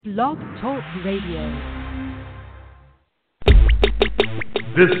Blog Talk Radio.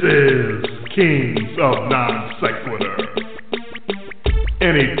 This is Kings of Non-Sequitur.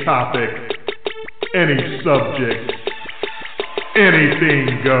 Any topic, any subject,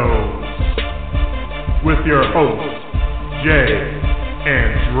 anything goes. With your hosts, Jay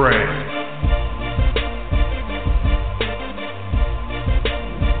and Dre.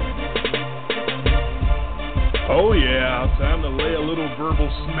 Oh yeah, time to lay a little verbal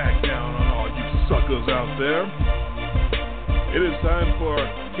smackdown on all you suckers out there. It is time for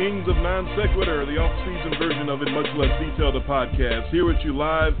Kings of Non-Sequitur, the off-season version of it, much less detailed, a podcast. Here with you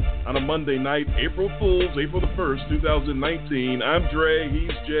live on a Monday night, April Fools, April the 1st, 2019. I'm Dre,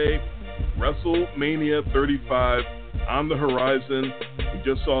 he's Jay. WrestleMania 35 on the horizon. We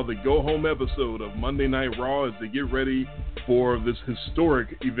just saw the go-home episode of Monday Night Raw as they get ready for this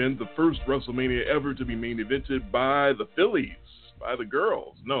historic event, the first WrestleMania ever to be main evented by the Phillies, by the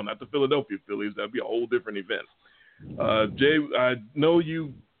girls. No, not the Philadelphia Phillies. That'd be a whole different event. Jay, I know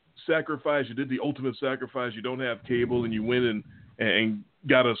you did the ultimate sacrifice. You don't have cable, and you went and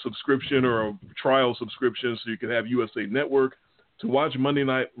got a subscription or a trial subscription so you could have USA Network to watch Monday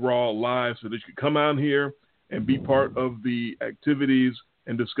Night Raw live so that you could come out here and be part of the activities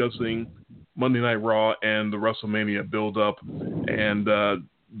and discussing Monday Night Raw and the WrestleMania build-up. And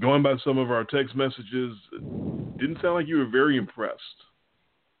going by some of our text messages, didn't sound like you were very impressed.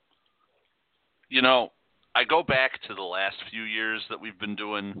 You know, I go back to the last few years that we've been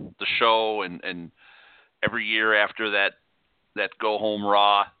doing the show, and every year after that go-home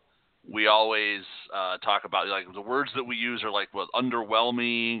Raw, we always talk about, like, the words that we use are like, what,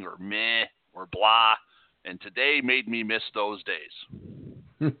 underwhelming or meh or blah, and today made me miss those days.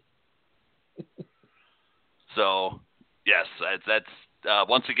 So, yes, that's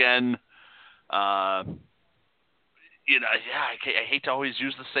once again, you know, yeah, I hate to always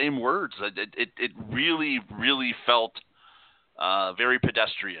use the same words. It really, really felt very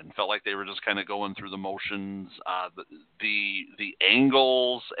pedestrian. Felt like they were just kind of going through the motions. The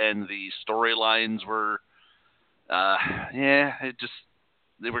angles and the storylines were,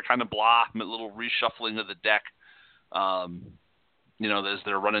 they were kind of blah, a little reshuffling of the deck. You know, as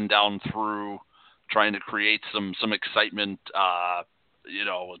they're running down through, trying to create some excitement. You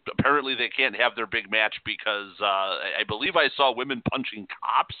know, apparently they can't have their big match because I believe I saw women punching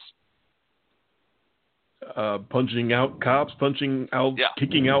cops. Punching out cops,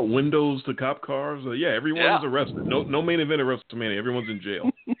 kicking out windows to cop cars. Everyone was arrested. No main event at WrestleMania. Everyone's in jail.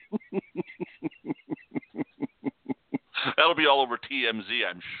 That'll be all over TMZ,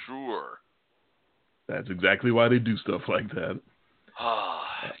 I'm sure. That's exactly why they do stuff like that.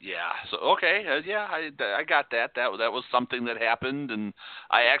 Yeah. So okay. I got that. That was something that happened, and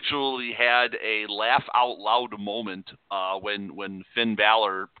I actually had a laugh out loud moment when Finn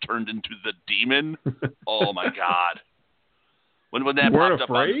Balor turned into the Demon. Oh my God! When that popped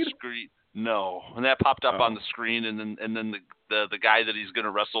up on the screen. No, when that popped up on the screen, and then the guy that he's going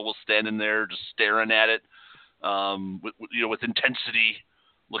to wrestle was standing there just staring at it, with intensity,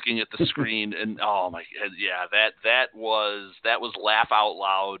 looking at the screen, and oh my, yeah, that was laugh out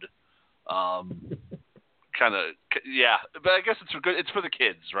loud, kind of, yeah. But I guess it's good. It's for the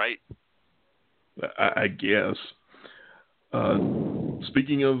kids, right? I guess.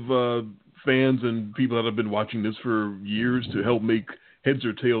 Speaking of fans and people that have been watching this for years to help make heads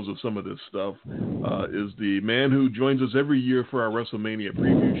or tails of some of this stuff, is the man who joins us every year for our WrestleMania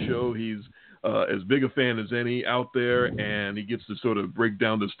preview show. He's as big a fan as any out there, and he gets to sort of break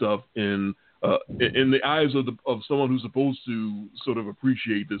down the stuff in the eyes of someone who's supposed to sort of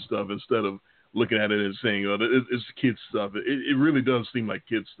appreciate this stuff instead of looking at it and saying, "Oh, it's kid stuff." It really does seem like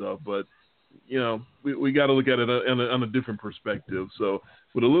kid stuff, but you know, we got to look at it on a different perspective. So,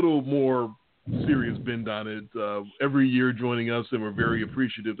 with a little more serious bend on it, every year joining us, and we're very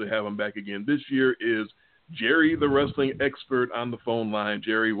appreciative to have him back again. This year is Jerry, the wrestling expert, on the phone line.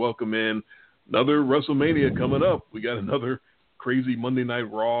 Jerry, welcome in. Another WrestleMania coming up. We got another crazy Monday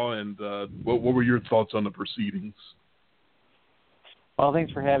Night Raw, and what were your thoughts on the proceedings? Well,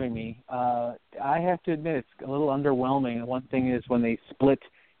 thanks for having me. I have to admit, it's a little underwhelming. One thing is when they split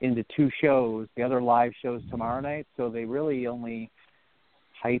into two shows, the other live show's tomorrow night, so they really only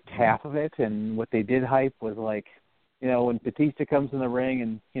hyped half of it, and what they did hype was, like, you know, when Batista comes in the ring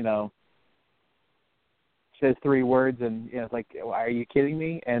and, you know, says three words, and you know, it's like, are you kidding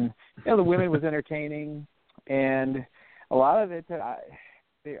me? And you know, the women was entertaining, and a lot of it,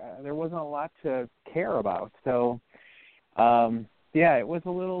 there wasn't a lot to care about. So, it was a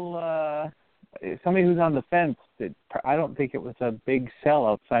little. Somebody who's on the fence. I don't think it was a big sell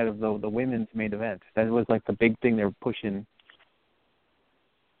outside of the women's main event. That was like the big thing they were pushing.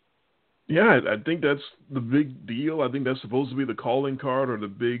 Yeah, I think that's the big deal. I think that's supposed to be the calling card or the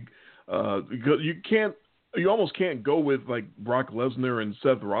big. Because you almost can't go with like Brock Lesnar and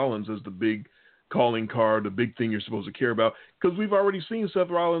Seth Rollins as the big calling card, the big thing you're supposed to care about. Because we've already seen Seth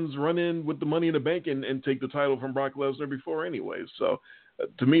Rollins run in with the Money in the Bank and take the title from Brock Lesnar before anyway. So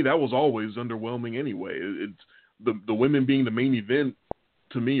to me, that was always underwhelming anyway. It's the women being the main event.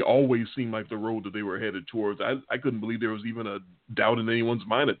 To me, always seemed like the road that they were headed towards. I couldn't believe there was even a doubt in anyone's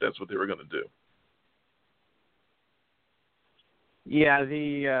mind that that's what they were going to do. Yeah,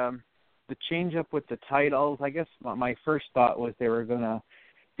 the change up with the titles, I guess my first thought was they were going to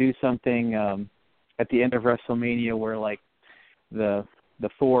do something at the end of WrestleMania where, like, the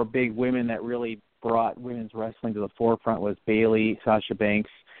four big women that really brought women's wrestling to the forefront was Bayley, Sasha Banks,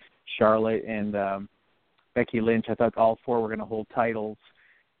 Charlotte, and Becky Lynch. I thought all four were going to hold titles.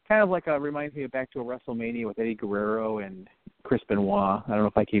 Kind of like reminds me of back to a WrestleMania with Eddie Guerrero and Chris Benoit. I don't know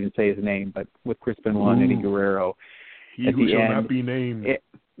if I can even say his name, but with Chris Benoit and Eddie Guerrero. He who shall not be named.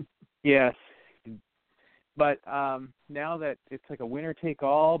 Yes. But now that it's like a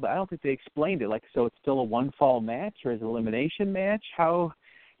winner-take-all, but I don't think they explained it. Like, so it's still a one-fall match or is it an elimination match? How,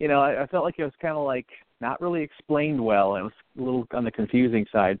 I felt like it was kind of like not really explained well. It was a little on the confusing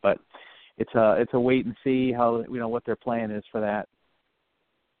side, but it's a wait and see how, what their plan is for that.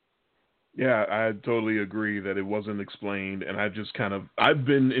 Yeah, I totally agree that it wasn't explained, and I've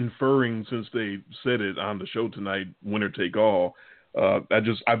been inferring since they said it on the show tonight, winner take all.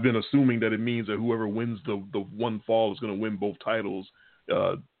 I've been assuming that it means that whoever wins the one fall is going to win both titles,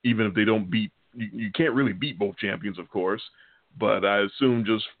 even if they don't beat. You can't really beat both champions, of course, but I assume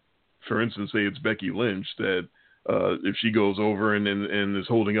just, for instance, say it's Becky Lynch, that if she goes over and is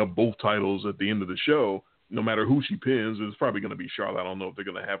holding up both titles at the end of the show, no matter who she pins, it's probably going to be Charlotte. I don't know if they're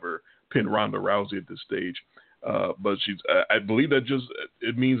going to have her pin Ronda Rousey at this stage. But I believe that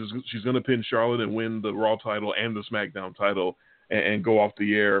it means she's going to pin Charlotte and win the Raw title and the SmackDown title and go off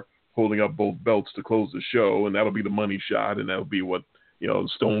the air holding up both belts to close the show. And that'll be the money shot. And that'll be what,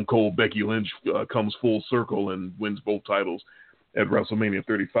 Stone Cold Becky Lynch comes full circle and wins both titles at WrestleMania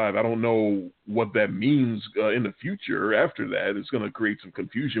 35. I don't know what that means in the future. After that, it's going to create some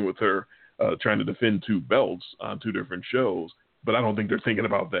confusion with her trying to defend two belts on two different shows. But I don't think they're thinking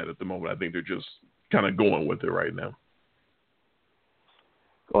about that at the moment. I think they're just kind of going with it right now.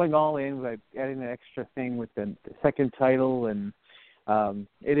 Going all in by adding an extra thing with the second title, and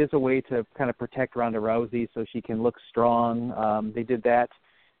it is a way to kind of protect Ronda Rousey so she can look strong. They did that,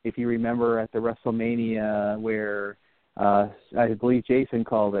 if you remember, at the WrestleMania where I believe Jason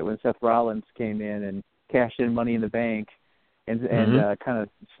called it when Seth Rollins came in and cashed in Money in the Bank. And kind of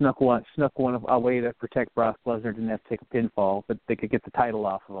snuck one away to protect Brock Lesnar, didn't have to take a pinfall, but they could get the title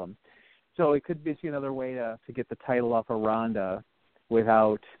off of him. So it could be another way to get the title off of Ronda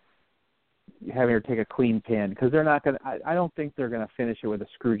without having her take a clean pin, because they're not going to. I don't think they're going to finish it with a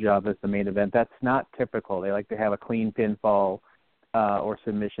screw job as the main event. That's not typical. They like to have a clean pinfall or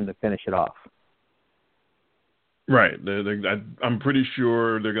submission to finish it off. Right. I'm pretty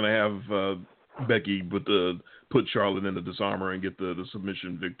sure they're going to have Becky put Charlotte in the disarmor and get the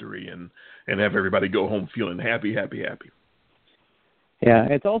submission victory and have everybody go home feeling happy. Yeah,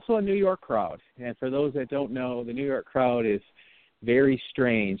 it's also a New York crowd. And for those that don't know, the New York crowd is very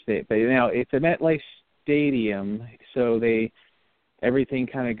strange. It's a MetLife Stadium, so everything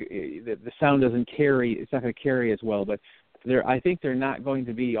kind of, the sound doesn't carry, it's not going to carry as well, but I think they're not going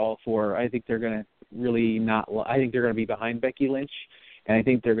to be all for, I think they're going to really not, I think they're going to be behind Becky Lynch. And I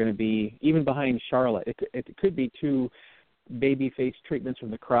think they're going to be even behind Charlotte. It could be two babyface treatments from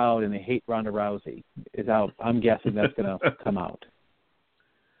the crowd, and they hate Ronda Rousey. I'm guessing that's going to come out.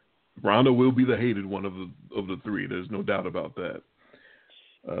 Ronda will be the hated one of the three. There's no doubt about that.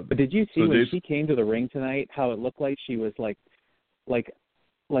 But did you see when she came to the ring tonight how it looked like she was like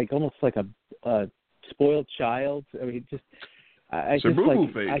almost like a spoiled child? I mean, just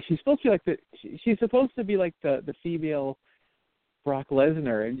she's supposed to be like the female Brock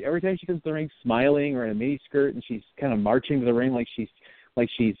Lesnar, and every time she comes to the ring smiling or in a mini skirt, and she's kind of marching to the ring like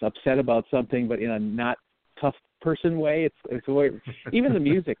she's upset about something, but in a not tough person way. It's a way, even the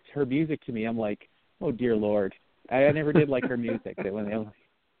music, her music to me, I'm like, oh dear Lord, I never did like her music.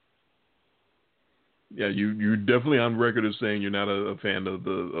 Yeah, you're definitely on record as saying you're not a fan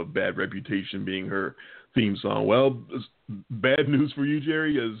of Bad Reputation being her theme song. Well, bad news for you,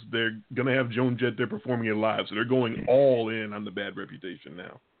 Jerry, is they're going to have Joan Jett there performing it live, so they're going all in on the Bad Reputation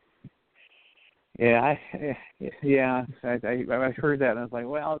now. Yeah, I heard that, and I was like,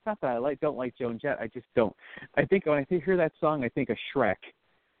 well, it's not that I don't like Joan Jett. I just don't. I think when I hear that song, I think of Shrek,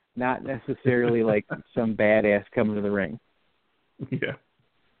 not necessarily like some badass coming to the ring. Yeah.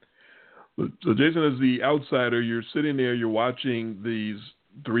 So Jason, as the outsider, you're sitting there, you're watching these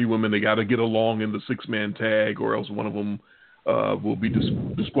three women. They got to get along in the 6-man tag, or else one of them will be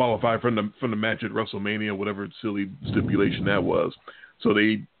disqualified from the match at WrestleMania, whatever silly stipulation that was. So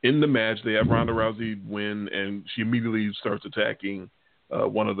they end the match. They have Ronda Rousey win, and she immediately starts attacking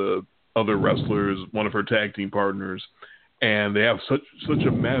one of the other wrestlers, one of her tag team partners. And they have such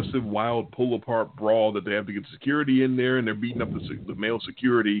a massive, wild pull-apart brawl that they have to get security in there, and they're beating up the male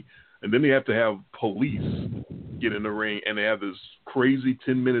security. And then they have to have police get in the ring, and they have this crazy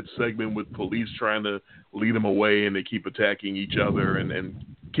 10-minute segment with police trying to lead them away, and they keep attacking each other and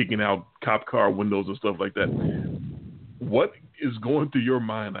kicking out cop car windows and stuff like that. What is going through your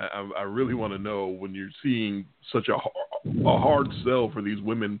mind? I really want to know, when you're seeing such a hard sell for these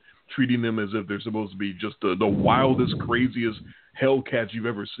women, treating them as if they're supposed to be just the wildest, craziest Hellcats you've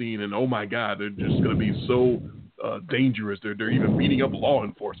ever seen, and oh my God, they're just going to be so dangerous. They're even beating up law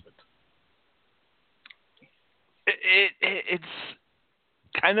enforcement. It's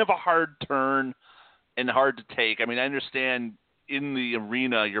kind of a hard turn and hard to take. I mean, I understand in the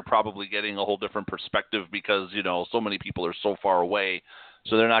arena you're probably getting a whole different perspective because, so many people are so far away,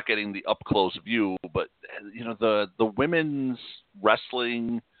 so they're not getting the up-close view. But, the women's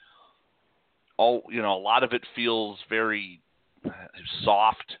wrestling, a lot of it feels very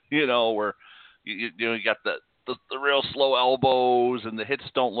soft, where you got the real slow elbows and the hits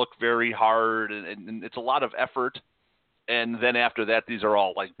don't look very hard, and it's a lot of effort. And then after that, these are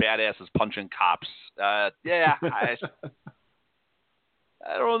all like badasses punching cops. I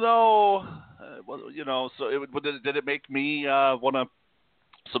don't know. So did it make me want to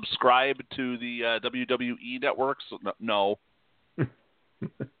subscribe to the WWE networks? No. I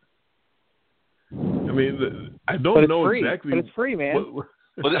mean, I don't know exactly. But it's free, man.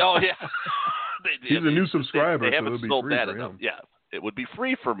 Oh, yeah. He's a new subscriber, they haven't so it'll be sold free that for enough. him. Yeah, it would be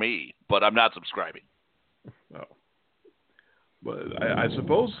free for me, but I'm not subscribing. Oh. But I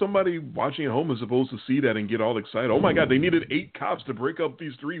suppose somebody watching at home is supposed to see that and get all excited. Oh my God, they needed 8 cops to break up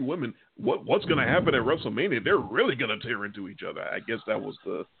these 3 women. What's going to happen at WrestleMania? They're really going to tear into each other. I guess that was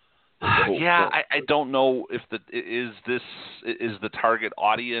the whole yeah, point. I don't know if is the target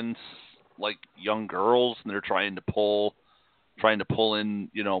audience like young girls, and they're trying to pull in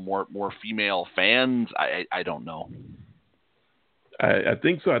more female fans. I don't know. I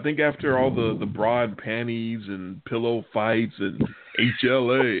think so. I think after all the broad panties and pillow fights and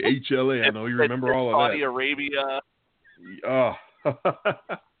HLA, I know you remember all of that. Saudi Arabia. Oh,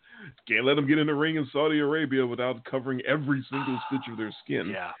 can't let them get in the ring in Saudi Arabia without covering every single stitch of their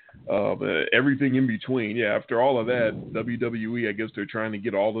skin. Yeah. Everything in between. Yeah, after all of that, WWE, I guess they're trying to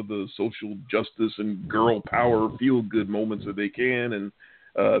get all of the social justice and girl power feel-good moments that they can, and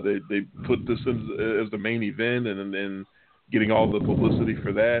they put this as the main event, and then getting all the publicity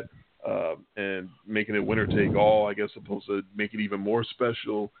for that, and making it winner take all, I guess, supposed to make it even more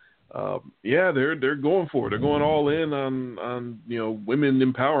special. Yeah, they're going for it. They're going all in on women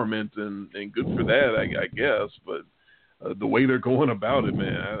empowerment, and good for that, I guess. But the way they're going about it,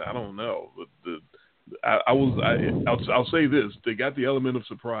 man, I don't know. But I'll say this: they got the element of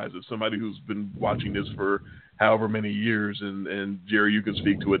surprise. As somebody who's been watching this for however many years, and Jerry, you can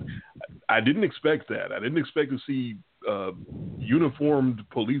speak to it. I didn't expect that. I didn't expect to see uniformed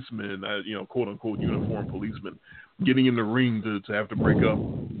policemen, quote unquote uniformed policemen, getting in the ring to have to break up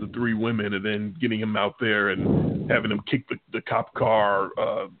the 3 women, and then getting them out there and having them kick the cop car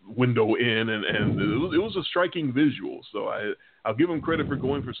window in, and it was a striking visual. So I'll give them credit for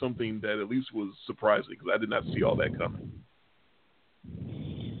going for something that at least was surprising, because I did not see all that coming.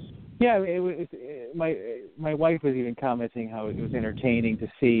 Yeah, my wife was even commenting how it was entertaining to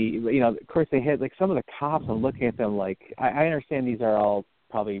see. Of course, they had like some of the cops. I'm looking at them like I understand these are all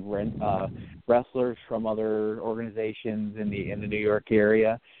probably wrestlers from other organizations in the New York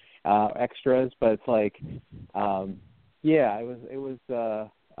area, extras. But it's like, it was a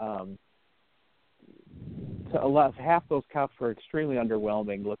lot. Half those cops were extremely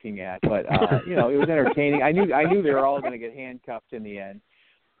underwhelming looking at, but it was entertaining. I knew they were all going to get handcuffed in the end.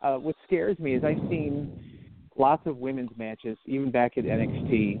 What scares me is I've seen lots of women's matches, even back at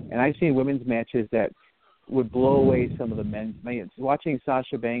NXT, and I've seen women's matches that would blow away some of the men's. Watching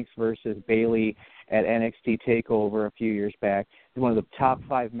Sasha Banks versus Bayley at NXT TakeOver a few years back is one of the top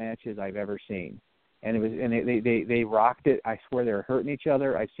 5 matches I've ever seen, and they rocked it. I swear they were hurting each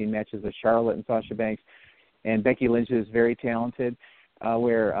other. I've seen matches with Charlotte and Sasha Banks, and Becky Lynch is very talented.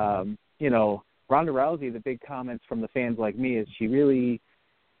 Where Ronda Rousey, the big comments from the fans like me is she really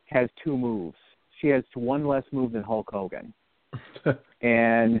has 2 moves. She has 1 less move than Hulk Hogan,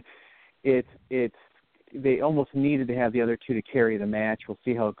 and it's they almost needed to have the other two to carry the match. We'll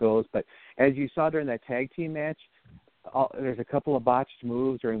see how it goes. But as you saw during that tag team match, there's a couple of botched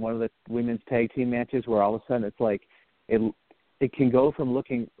moves during one of the women's tag team matches where all of a sudden it's like it can go from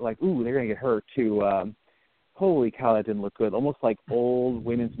looking like, ooh, they're going to get hurt to, holy cow, that didn't look good. Almost like old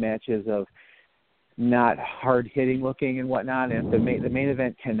women's matches of not hard-hitting looking and whatnot. And the main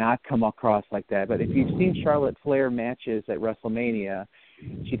event cannot come across like that. But if you've seen Charlotte Flair matches at WrestleMania,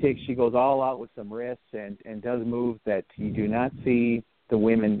 she goes all out with some risks and does moves that you do not see the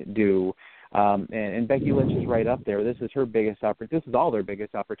women do. And Becky Lynch is right up there. This is her biggest opportunity. This is all their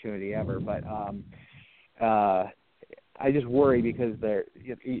biggest opportunity ever. But I just worry because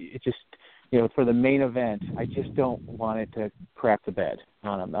it just, for the main event, I just don't want it to crap the bed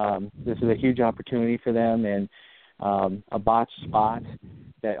on them. This is a huge opportunity for them, and a botched spot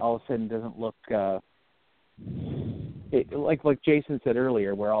that all of a sudden doesn't look like Jason said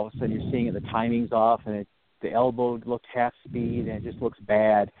earlier, where all of a sudden you're seeing it, the timing's off, and the elbow looked half speed, and it just looks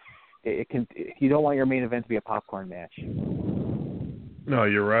bad. You don't want your main event to be a popcorn match. No,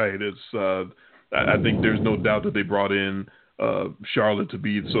 you're right. It's I think there's no doubt that they brought in Charlotte to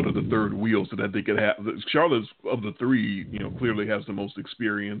be sort of the third wheel so that they could have Charlotte of the three, clearly has the most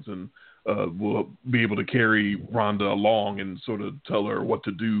experience and will be able to carry Ronda along and sort of tell her what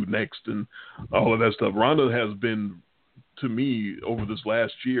to do next and all of that stuff. Ronda has been, to me, over this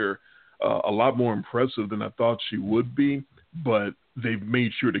last year, a lot more impressive than I thought she would be, but they've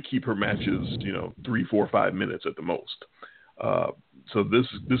made sure to keep her matches, 3, 4, 5 minutes at the most. So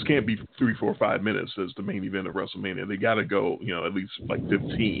this can't be 3, 4, 5 minutes as the main event of WrestleMania. They got to go, at least like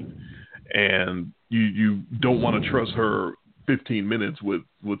 15. And you don't want to trust her 15 minutes with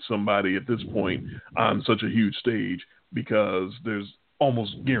somebody at this point on such a huge stage, because there's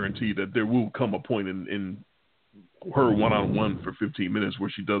almost guaranteed that there will come a point in her one-on-one for 15 minutes where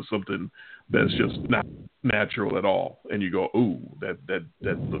she does something that's just not natural at all. And you go, ooh, that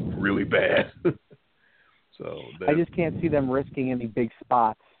looked really bad. I just can't see them risking any big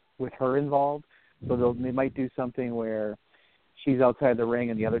spots with her involved. So they might do something where she's outside the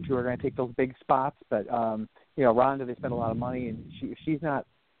ring and the other two are going to take those big spots. But, Ronda, they spent a lot of money, and she's not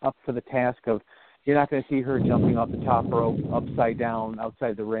up for the task of, you're not going to see her jumping off the top rope upside down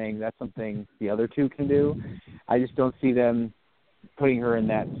outside the ring. That's something the other two can do. I just don't see them putting her in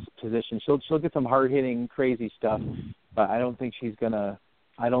that position. She'll get some hard-hitting, crazy stuff, but I don't think she's going to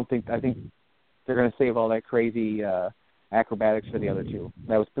 – I think they're going to save all that crazy acrobatics for the other two.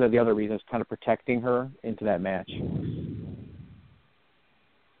 That was the other reason, is kind of protecting her into that match.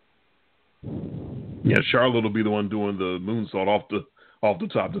 Yeah, Charlotte will be the one doing the moonsault off the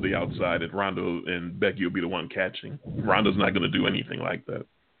top to the outside, and Ronda and Becky will be the one catching. Ronda's not going to do anything like that.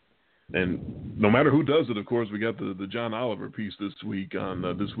 And no matter who does it, of course, we got the John Oliver piece this week on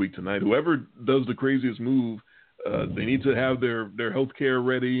This Week Tonight. Whoever does the craziest move, they need to have their health care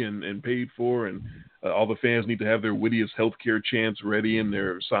ready and paid for, and all the fans need to have their wittiest health care chants ready and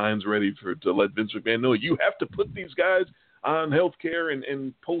their signs ready to let Vince McMahon know, you have to put these guys on health care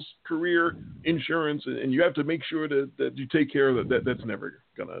and post-career insurance, and you have to make sure that you take care of that. That's never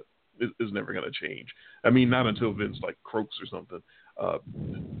gonna change. I mean, not until Vince croaks or something.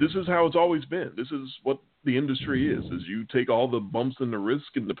 This is how it's always been. This is what the industry is you take all the bumps and the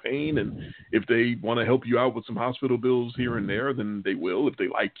risk and the pain, and if they want to help you out with some hospital bills here and there, then they will. If they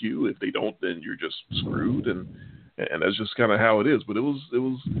like you, if they don't, then you're just screwed, and that's just kind of how it is. But it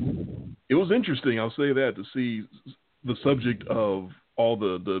was interesting, I'll say that, to see the subject of all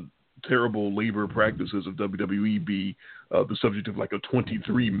the terrible labor practices of WWE be the subject of a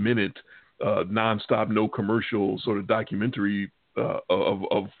 23-minute nonstop, no commercial sort of documentary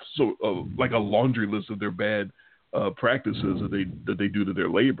of a laundry list of their bad practices that they do to their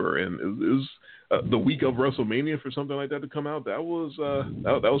labor. And it was the week of WrestleMania for something like that to come out. That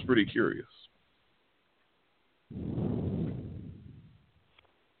was pretty curious.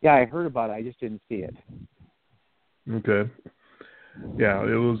 Yeah, I heard about it. I just didn't see it. Okay. Yeah,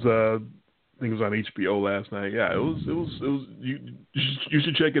 it was. I think it was on HBO last night. Yeah, it was. You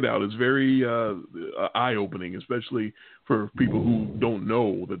should check it out. It's very eye-opening, especially for people who don't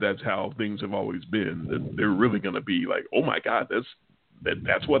know that that's how things have always been. That they're really going to be like, oh my God,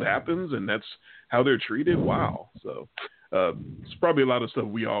 that's what happens, and that's how they're treated. Wow. So it's probably a lot of stuff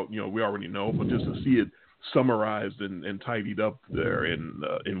we already know, but just to see it summarized and tidied up there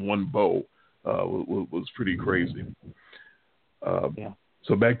in one bow was pretty crazy. Yeah.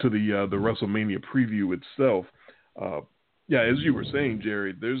 So back to the WrestleMania preview itself. As you were saying,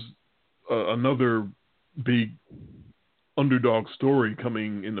 Jerry, there's another big underdog story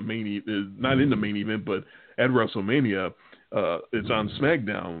coming in the not in the main event, but at WrestleMania. it's on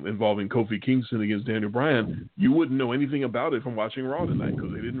SmackDown involving Kofi Kingston against Daniel Bryan, you wouldn't know anything about it from watching Raw tonight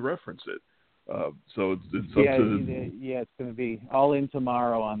because they didn't reference it. So it's up to... Yeah, it's going to be all in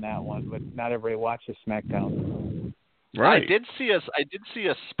tomorrow on that one, but not everybody watches SmackDown. Right. I did see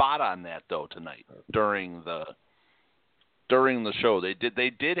a spot on that though tonight during the show. They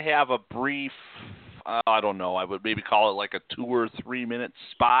did have a brief, I don't know, I would maybe call it like a 2 or 3 minute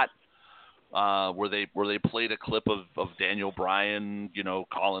spot where they played a clip of Daniel Bryan,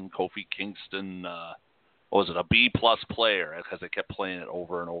 calling Kofi Kingston what was it, a B+ player, because they kept playing it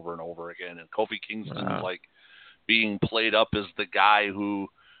over and over and over again. And Kofi Kingston's like being played up as the guy who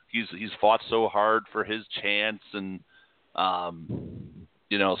he's fought so hard for his chance, and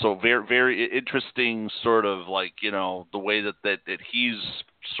so very, very interesting sort of like, the way that he's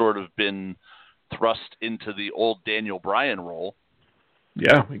sort of been thrust into the old Daniel Bryan role.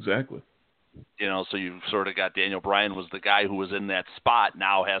 Yeah, exactly. So you've sort of got Daniel Bryan was the guy who was in that spot,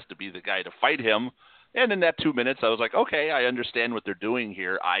 now has to be the guy to fight him. And in that 2 minutes, I was like, okay, I understand what they're doing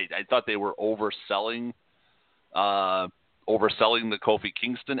here. I thought they were overselling the Kofi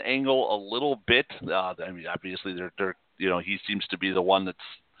Kingston angle a little bit. I mean, obviously, they're he seems to be the one that's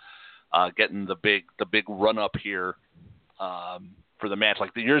getting the big run up here for the match.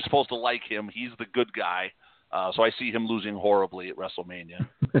 Like, you're supposed to like him. He's the good guy. So I see him losing horribly at WrestleMania.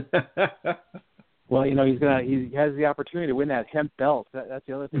 Well, he has the opportunity to win that hemp belt. That's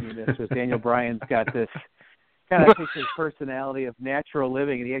the other thing you missed was Daniel Bryan's got this kind of his personality of natural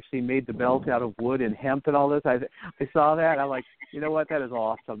living, and he actually made the belt out of wood and hemp and all this. I saw that. I'm like, you know what? That is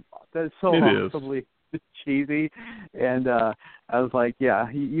awesome. That is so awesomely cheesy. And I was like, yeah,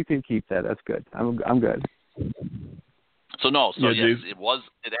 you can keep that. That's good. I'm good. Yes,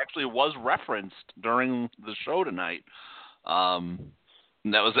 it actually was referenced during the show tonight.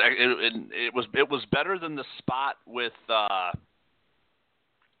 And that was it was better than the spot with was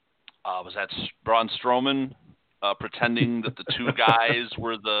that Braun Strowman pretending that the two guys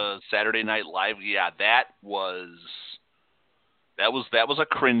were the Saturday Night Live? Yeah, that was a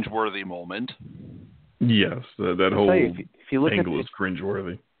cringeworthy moment. Yes, that whole if you look angle is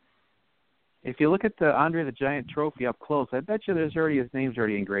cringeworthy. If you look at the Andre the Giant trophy up close, I bet you his name's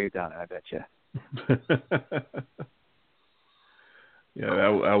already engraved on it. I bet you. Yeah,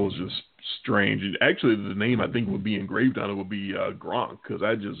 that was just strange. And actually, the name I think would be engraved on it would be Gronk, because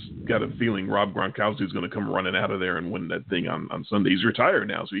I just got a feeling Rob Gronkowski is going to come running out of there and win that thing on Sunday. He's retired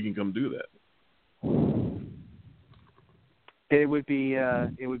now, so he can come do that. It would be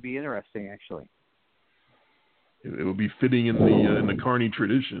interesting, actually. It would be fitting in the Carney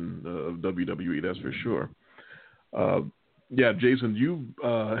tradition of WWE, that's for sure. Yeah, Jason, you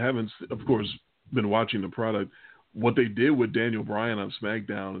haven't, of course, been watching the product. What they did with Daniel Bryan on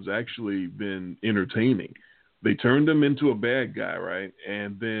SmackDown has actually been entertaining. They turned him into a bad guy, right?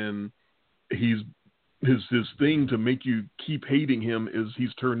 And then his thing to make you keep hating him is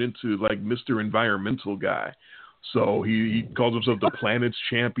he's turned into like Mr. Environmental guy. So he calls himself the planet's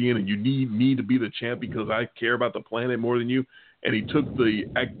champion, and you need me to be the champ because I care about the planet more than you. And he took the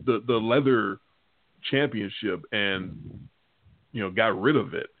leather championship and got rid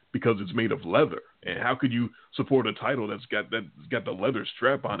of it because it's made of leather. And how could you support a title that's got the leather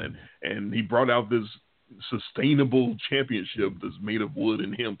strap on it? And he brought out this sustainable championship that's made of wood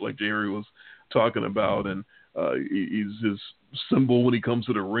and hemp, like Jerry was talking about. And he's his symbol when he comes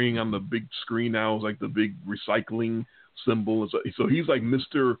to the ring on the big screen now is like the big recycling symbol. So he's like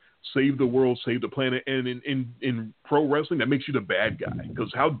Mr. Save the World, Save the Planet. And in pro wrestling, that makes you the bad guy.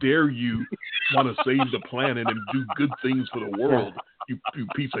 Because how dare you want to save the planet and do good things for the world, you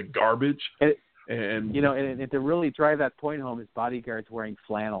piece of garbage. And to really drive that point home, his bodyguard's wearing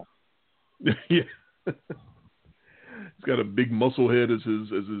flannel. Yeah. He's got a big muscle head as his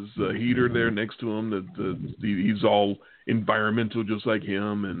heater there next to him. He's all environmental just like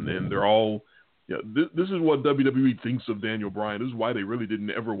him, and they're all. Yeah, this is what WWE thinks of Daniel Bryan. This is why they really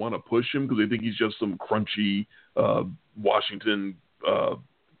didn't ever want to push him, because they think he's just some crunchy Washington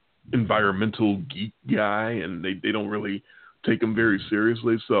environmental geek guy, and they don't really take him very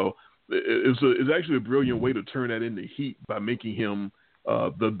seriously. So it's actually a brilliant way to turn that into heat by making him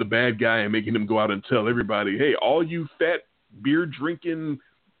the bad guy and making him go out and tell everybody, hey, all you fat beer drinking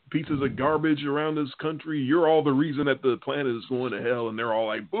pieces of garbage around this country, you're all the reason that the planet is going to hell. And they're all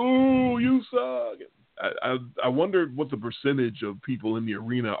like, boo, you suck. I wondered what the percentage of people in the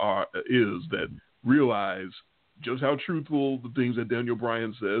arena is that realize just how truthful the things that Daniel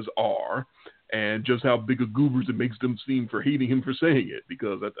Bryan says are, and just how big of goobers it makes them seem for hating him for saying it.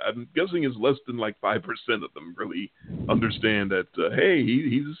 Because I'm guessing it's less than like 5% of them really understand that, hey,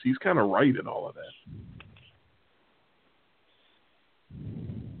 he's kind of right in all of that.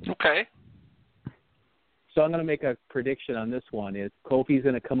 Okay. So I'm going to make a prediction on this one. Is Kofi's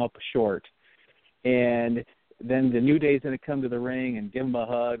going to come up short, and then the New Day's going to come to the ring and give him a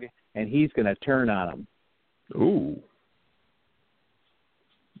hug, and he's going to turn on him. Ooh.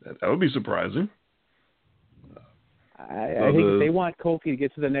 That would be surprising. I think if they want Kofi to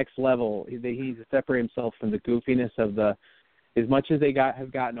get to the next level, he needs to separate himself from the goofiness of as much as they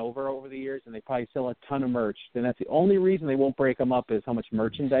have gotten over the years, and they probably sell a ton of merch. Then that's the only reason they won't break them up is how much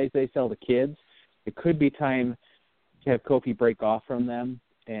merchandise they sell to kids. It could be time to have Kofi break off from them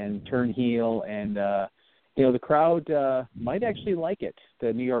and turn heel, and the crowd might actually like it.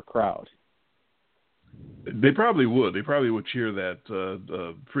 The New York crowd. They probably would. They probably would cheer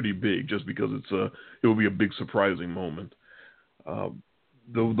that pretty big, just because it will be a big surprising moment.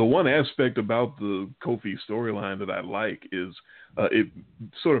 The one aspect about the Kofi storyline that I like is it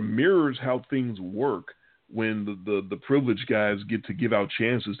sort of mirrors how things work when the privileged guys get to give out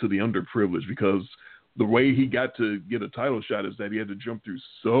chances to the underprivileged, because the way he got to get a title shot is that he had to jump through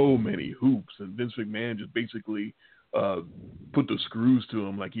so many hoops, and Vince McMahon just basically put the screws to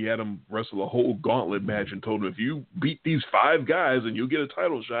him. Like, he had him wrestle a whole gauntlet match and told him, if you beat these 5 guys and you'll get a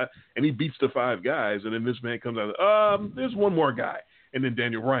title shot, and he beats the 5 guys, and then this man comes out, there's one more guy. And then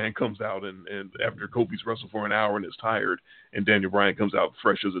Daniel Bryan comes out, and after Kofi's wrestled for an hour and is tired, and Daniel Bryan comes out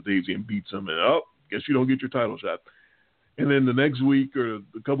fresh as a daisy and beats him, and guess you don't get your title shot. And then the next week or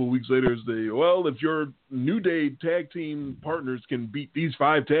a couple of weeks later, if your New Day tag team partners can beat these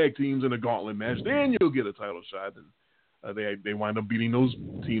 5 tag teams in a gauntlet match, then you'll get a title shot. And they wind up beating those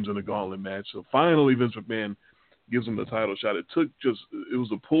teams in a gauntlet match. So finally, Vince McMahon gives them the title shot. It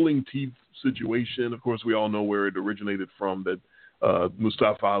was a pulling teeth situation. Of course, we all know where it originated from, that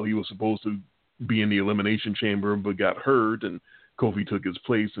Mustafa Ali was supposed to be in the Elimination Chamber but got hurt, and Kofi took his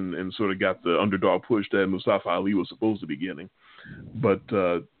place and sort of got the underdog push that Mustafa Ali was supposed to be getting. But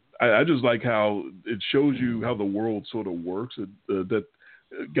I just like how it shows you how the world sort of works, that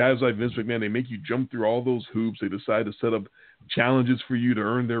guys like Vince McMahon, they make you jump through all those hoops. They decide to set up challenges for you to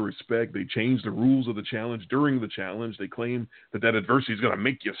earn their respect. They change the rules of the challenge during the challenge. They claim that adversity is going to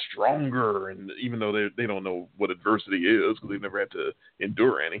make you stronger, and even though they don't know what adversity is because they've never had to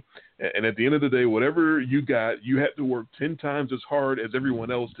endure any. And at the end of the day, whatever you got, you had to work 10 times as hard as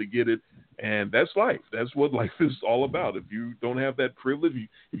everyone else to get it, and that's life. That's what life is all about. If you don't have that privilege,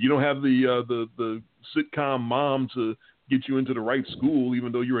 if you don't have the sitcom mom to get you into the right school,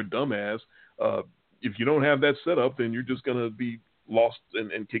 even though you're a dumbass, if you don't have that set up, then you're just going to be lost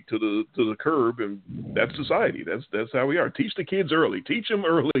and kicked to the curb, and that's society. That's how we are. Teach the kids early. Teach them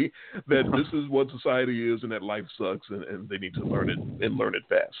early that this is what society is and that life sucks, and they need to learn it and learn it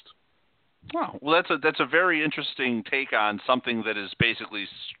fast. Oh, well, that's a very interesting take on something that is basically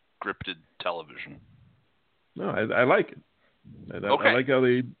scripted television. No, I like it. Okay. I like how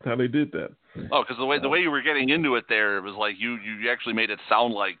they did that. Oh, because the way you were getting into it there, it was like you actually made it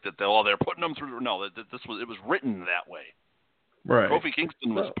sound like that they're putting them through. No, it was written that way. Right. Kofi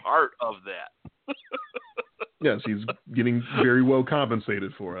Kingston was part of that. Yes, he's getting very well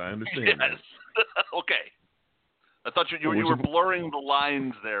compensated for it. I understand. Yes. Okay. I thought you were blurring the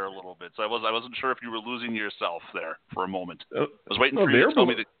lines there a little bit, so I wasn't sure if you were losing yourself there for a moment. I was waiting for you to tell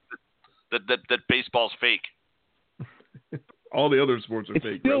me that baseball's fake. All the other sports are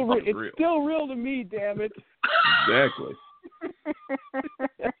fake. It's still real to me, damn it. Exactly.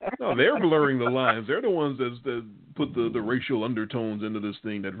 No, they're blurring the lines. They're the ones that put the racial undertones into this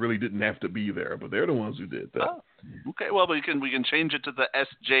thing that really didn't have to be there, but they're the ones who did that. Oh, okay, well, we can change it to the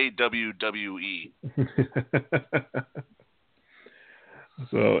SJWWE.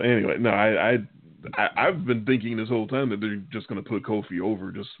 So anyway, no, I've been thinking this whole time that they're just going to put Kofi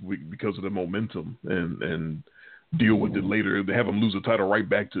over just because of the momentum and deal with it later. They have him lose the title right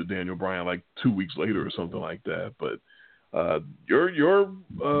back to Daniel Bryan like 2 weeks later or something like that. But your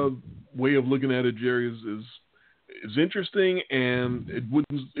way of looking at it, Jerry, is interesting, and it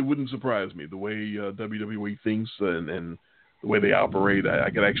wouldn't surprise me the way WWE thinks and the way they operate. I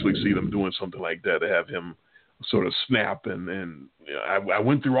could actually see them doing something like that to have him sort of snap and you know, I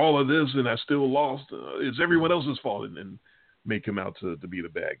went through all of this and I still lost. It's everyone else's fault, and make him out to be the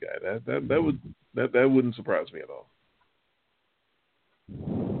bad guy. That wouldn't surprise me at all.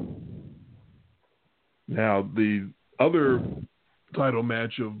 Now, the other title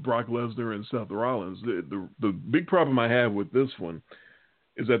match of Brock Lesnar and Seth Rollins, the big problem I have with this one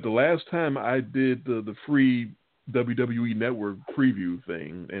is that the last time I did the free WWE Network preview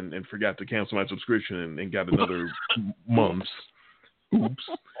thing and forgot to cancel my subscription and got another month. Oops.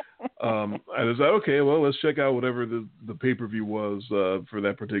 I was like, okay, well, let's check out whatever the pay-per-view was for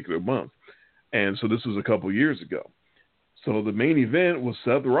that particular month. And so this was a couple years ago. So the main event was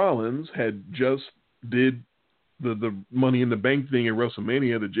Seth Rollins had just did the Money in the Bank thing at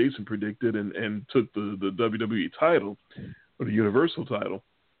WrestleMania that Jason predicted and took the WWE title, or the Universal title.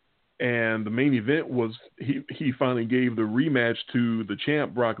 And the main event was he finally gave the rematch to the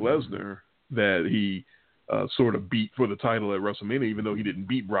champ Brock Lesnar that he sort of beat for the title at WrestleMania, even though he didn't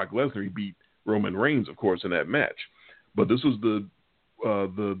beat Brock Lesnar. He beat Roman Reigns, of course, in that match. But this was the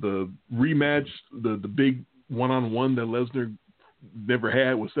rematch, the big one-on-one that Lesnar never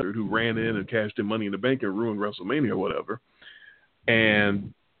had with Seth, who ran in and cashed in Money in the Bank and ruined WrestleMania or whatever.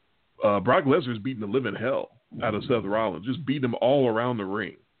 And Brock Lesnar's beating the living hell out of Seth Rollins, just beating him all around the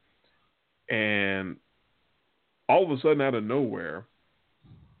ring. And all of a sudden, out of nowhere,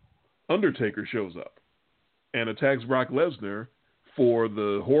 Undertaker shows up and attacks Brock Lesnar for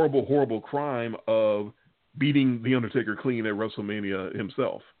the horrible, horrible crime of beating The Undertaker clean at WrestleMania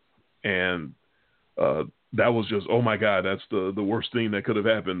himself. And that was just, oh my God, that's the worst thing that could have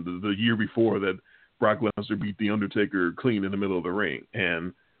happened the year before, that Brock Lesnar beat The Undertaker clean in the middle of the ring.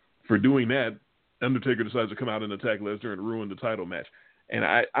 And for doing that, Undertaker decides to come out and attack Lesnar and ruin the title match. And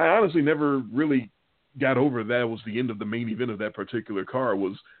I honestly never really got over that was the end of the main event of that particular card.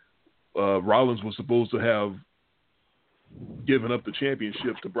 Was Rollins was supposed to have given up the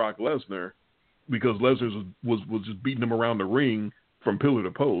championship to Brock Lesnar because Lesnar was just beating him around the ring from pillar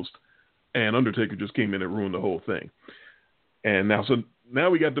to post, and Undertaker just came in and ruined the whole thing. And now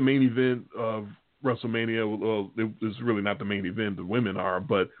we got the main event of WrestleMania. Well, it's really not the main event, the women are,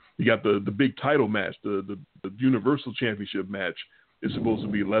 but you got the big title match, the Universal Championship match. Is supposed to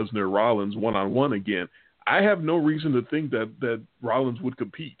be Lesnar-Rollins one-on-one again. I have no reason to think that Rollins would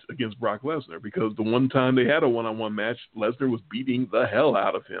compete against Brock Lesnar, because the one time they had a one-on-one match, Lesnar was beating the hell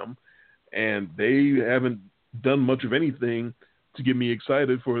out of him, and they haven't done much of anything to get me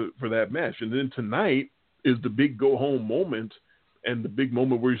excited for that match. And then tonight is the big go-home moment, and the big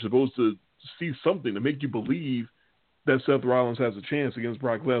moment where you're supposed to see something to make you believe that Seth Rollins has a chance against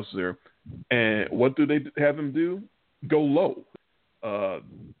Brock Lesnar. And what do they have him do? Go low.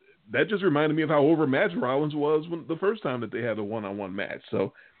 That just reminded me of how overmatched Rollins was the first time that they had a one-on-one match.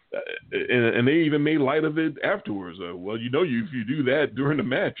 So, and they even made light of it afterwards. Well, if you do that during the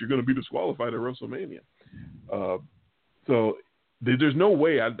match, you're going to be disqualified at WrestleMania. So there's no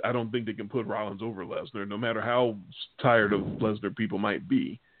way I don't think they can put Rollins over Lesnar, no matter how tired of Lesnar people might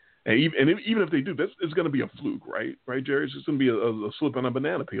be. And even if they do, it's going to be a fluke, right? Right, Jerry? It's just going to be a slip on a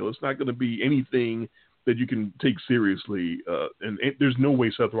banana peel. It's not going to be anything that you can take seriously, and there's no way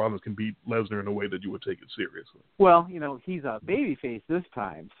Seth Rollins can beat Lesnar in a way that you would take it seriously. Well, he's a babyface this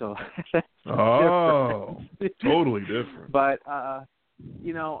time, so that's different. Totally different. But I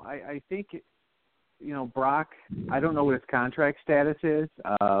think Brock. I don't know what his contract status is.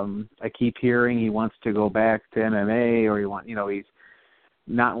 I keep hearing he wants to go back to MMA, or he's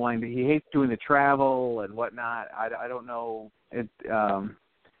not wanting to. He hates doing the travel and whatnot. I don't know. In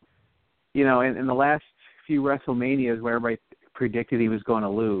the last few WrestleManias where everybody predicted he was going to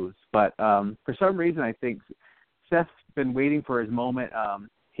lose. But for some reason, I think Seth's been waiting for his moment.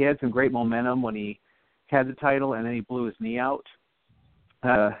 He had some great momentum when he had the title, and then he blew his knee out.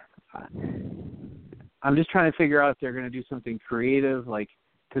 I'm just trying to figure out if they're going to do something creative,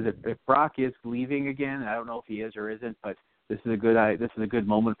 because if Brock is leaving again, I don't know if he is or isn't, but this is a good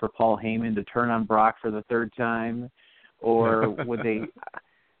moment for Paul Heyman to turn on Brock for the third time, or would they?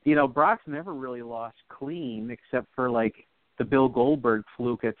 Brock's never really lost clean except for the Bill Goldberg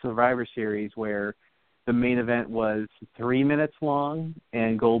fluke at Survivor Series, where the main event was 3 minutes long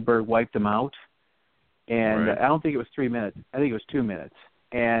and Goldberg wiped him out. And right. I don't think it was 3 minutes. I think it was 2 minutes.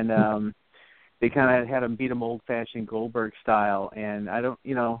 And they kind of had him beat him old-fashioned Goldberg style. And I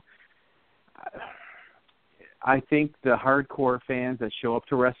think the hardcore fans that show up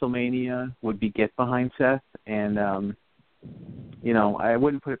to WrestleMania would get behind Seth. And, I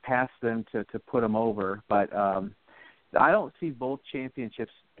wouldn't put it past them to put him over. But I don't see both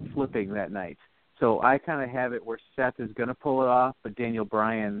championships flipping that night. So I kind of have it where Seth is going to pull it off, but Daniel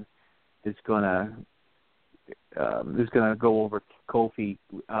Bryan is going to go over Kofi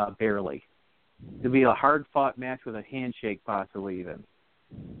barely. It'll be a hard-fought match with a handshake, possibly even.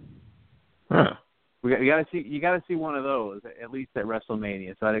 Huh. You got to see one of those at least at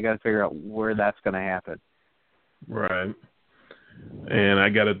WrestleMania. So I got to figure out where that's going to happen. Right. And I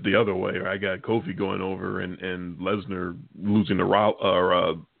got it the other way. I got Kofi going over and Lesnar losing to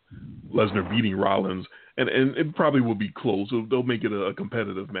Lesnar beating Rollins, and it probably will be close. So they'll make it a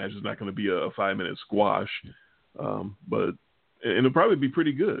competitive match. It's not going to be a 5-minute squash, but it'll probably be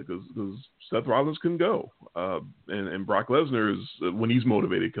pretty good because Seth Rollins can go, and Brock Lesnar is when he's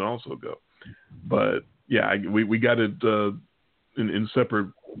motivated can also go. But yeah, we got it in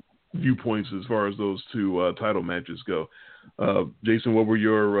separate viewpoints as far as those two title matches go. Jason, what were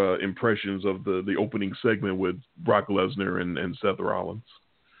your impressions of the opening segment with Brock Lesnar and Seth Rollins?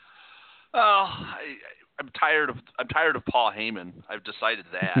 Oh, I'm tired of Paul Heyman. I've decided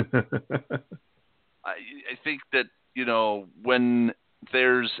that. I think that, you know, when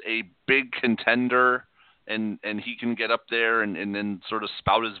there's a big contender and he can get up there and then sort of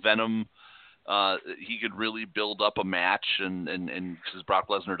spout his venom, he could really build up a match, and because Brock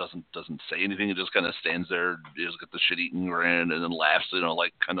Lesnar doesn't say anything, he just kind of stands there, just get the shit eaten grin, and then laughs, you know,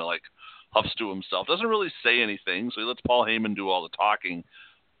 like kind of like huffs to himself. Doesn't really say anything, so he lets Paul Heyman do all the talking.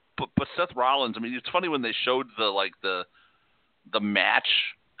 But Seth Rollins, I mean, it's funny when they showed the match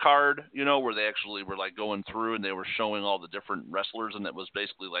card, you know, where they actually were like going through and they were showing all the different wrestlers, and it was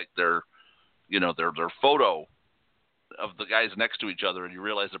basically like their photo of the guys next to each other, and you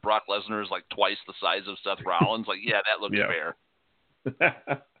realize that Brock Lesnar is like twice the size of Seth Rollins. Like, yeah, that looks fair.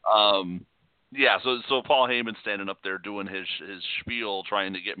 Yeah, so Paul Heyman standing up there doing his spiel,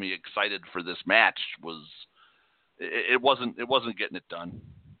 trying to get me excited for this match it wasn't getting it done,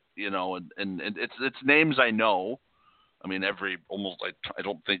 you know, and it's names I know. I mean, I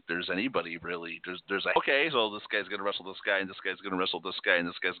don't think there's anybody really. There's like, okay, so this guy's gonna wrestle this guy, and this guy's gonna wrestle this guy, and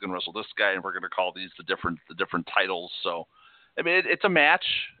this guy's gonna wrestle this guy, and we're gonna call these the different titles. So, I mean, it's a match.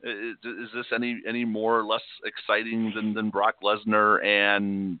 Is this any more or less exciting than Brock Lesnar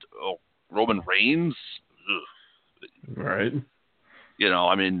and Roman Reigns? Ugh. Right. You know,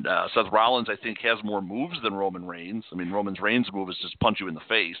 I mean, Seth Rollins, I think, has more moves than Roman Reigns. I mean, Roman Reigns' move is just punch you in the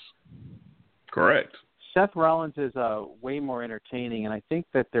face. Correct. Seth Rollins is way more entertaining, and I think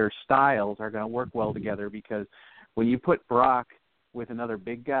that their styles are going to work well together, because when you put Brock with another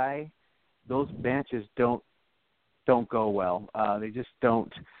big guy, those matches don't go well. They just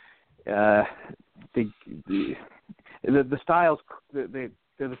don't. The styles, they're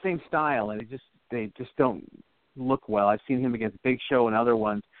the same style, and they just don't look well. I've seen him against Big Show and other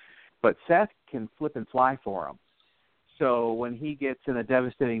ones, but Seth can flip and fly for him. So when he gets in a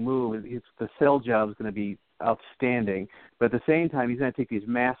devastating move, the sell job is going to be outstanding. But at the same time, he's going to take these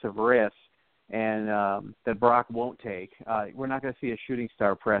massive risks, and that Brock won't take. We're not going to see a shooting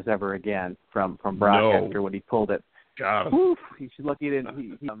star press ever again from Brock after when he pulled it. God. Oof, he's lucky he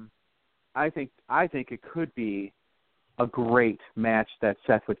didn't. I think it could be a great match that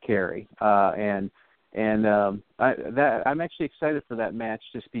Seth would carry, and I'm actually excited for that match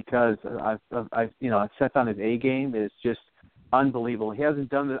just because Seth on his A game is just unbelievable. He hasn't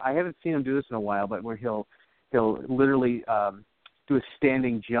done this. I haven't seen him do this in a while, but where he'll literally do a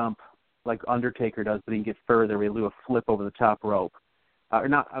standing jump like Undertaker does, but he can get further. He'll do a flip over the top rope,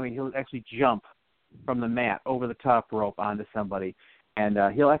 he'll actually jump from the mat over the top rope onto somebody, and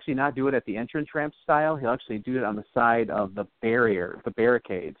he'll actually not do it at the entrance ramp style. He'll actually do it on the side of the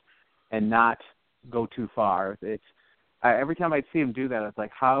barricades, and not go too far. Every time I see him do that, it's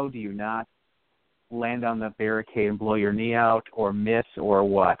like, how do you not land on the barricade and blow your knee out or miss or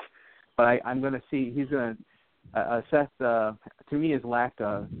what? But I'm going to see he's going to Seth. To me, has lacked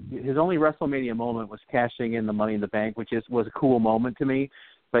his only WrestleMania moment was cashing in the Money in the Bank, which was a cool moment to me.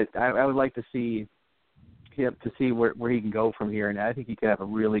 But I would like to see him where he can go from here, and I think he could have a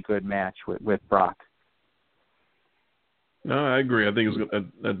really good match with Brock. No, I agree. I think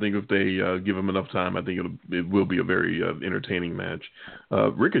if they give him enough time, I think it will be a very entertaining match.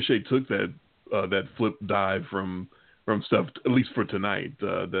 Ricochet took that flip dive from Seth, at least for tonight.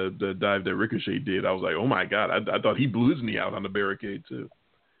 The dive that Ricochet did, I was like, oh my God! I thought he blew his knee out on the barricade too.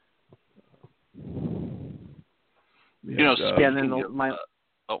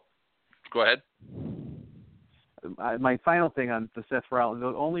 Go ahead. My final thing on the Seth Rollins, the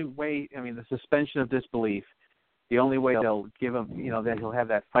only way, the suspension of disbelief. The only way they'll give him, that he'll have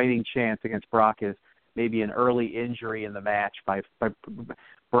that fighting chance against Brock is maybe an early injury in the match by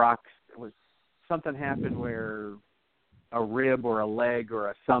Brock. Something happened where a rib or a leg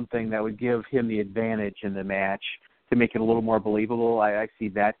or something that would give him the advantage in the match to make it a little more believable. I see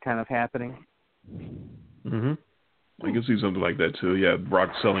that kind of happening. Mm-hmm. I can see something like that too. Yeah, Brock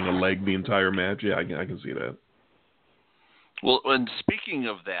selling a leg the entire match. Yeah, I can see that. Well, and speaking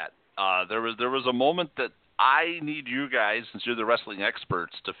of that, there was a moment that I need you guys, since you're the wrestling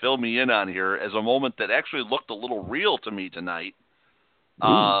experts, to fill me in on here as a moment that actually looked a little real to me tonight,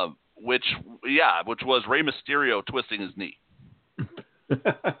 which was Rey Mysterio twisting his knee.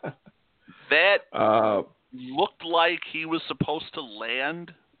 That looked like he was supposed to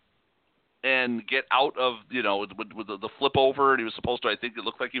land and get out of, with the flip over, and he was supposed to, I think it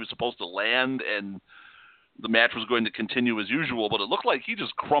looked like he was supposed to land, and the match was going to continue as usual, but it looked like he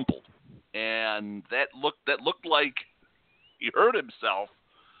just crumpled. and that looked like he hurt himself.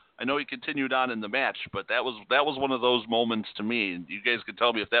 I know he continued on in the match, but that was one of those moments to me. And you guys can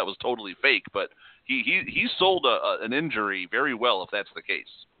tell me if that was totally fake, but he sold an injury very well if that's the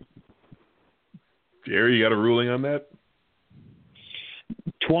case. Jerry, you got a ruling on that?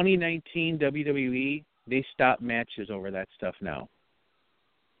 2019 WWE, they stop matches over that stuff now.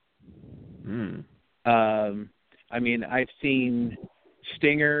 I mean, I've seen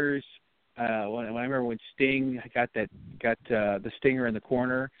stingers. When I remember when Sting got the stinger in the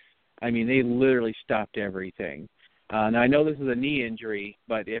corner, I mean, they literally stopped everything. Now I know this is a knee injury,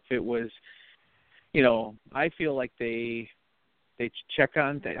 but if it was, I feel like they check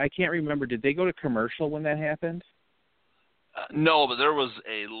on. I can't remember. Did they go to commercial when that happened? No, but there was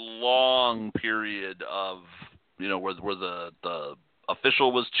a long period of where the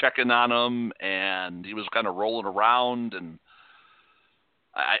official was checking on him, and he was kind of rolling around, and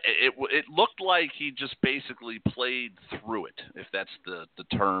it looked like he just basically played through it, if that's the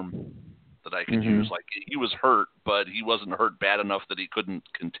term that I could use. Like, he was hurt, but he wasn't hurt bad enough that he couldn't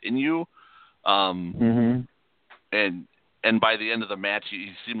continue. And by the end of the match,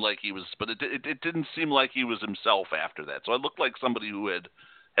 he seemed like he was, but it didn't seem like he was himself after that. So it looked like somebody who had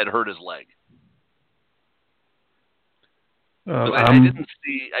hurt his leg. I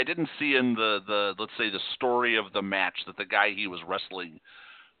didn't see in the let's say the story of the match that the guy he was wrestling,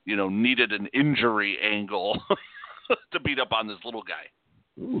 needed an injury angle to beat up on this little guy.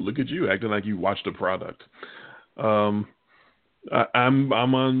 Ooh, look at you acting like you watched a product. I'm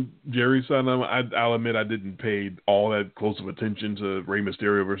on Jerry's side. I'll admit I didn't pay all that close of attention to Rey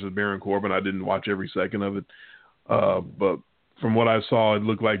Mysterio versus Baron Corbin. I didn't watch every second of it. But from what I saw, it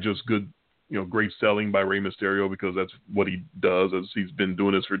looked like just good, great selling by Rey Mysterio, because that's what he does. As he's been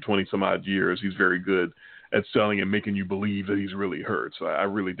doing this for 20 some odd years, he's very good at selling and making you believe that he's really hurt. So I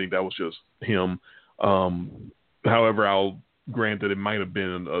really think that was just him. However, I'll grant that it might have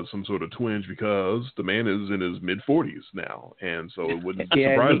been some sort of twinge, because the man is in his mid-40s now, and so it wouldn't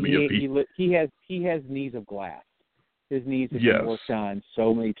surprise me if he has knees of glass. His knees have been worked on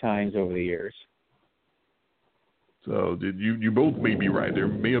so many times over the years. So you both may be right. There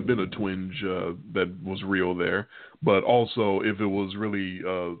may have been a twinge that was real there, but also if it was really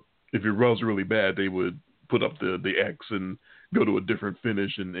bad, they would put up the X and go to a different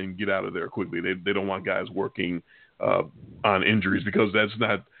finish and get out of there quickly. They don't want guys working on injuries, because that's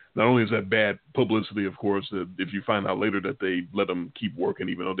not only is that bad publicity, of course, that if you find out later that they let them keep working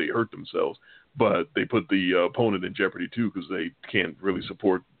even though they hurt themselves, but they put the opponent in jeopardy too, because they can't really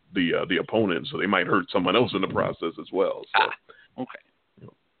support the opponent, so they might hurt someone else in the process as well. So, okay.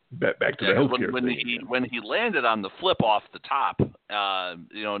 Back to the healthcare thing. When he landed on the flip off the top,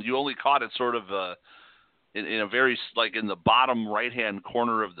 you only caught it sort of in a very, like, in the bottom right-hand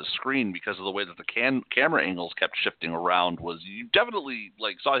corner of the screen, because of the way that the camera angles kept shifting around. Was you definitely,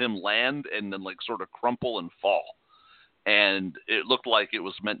 like, saw him land and then, like, sort of crumple and fall, and it looked like it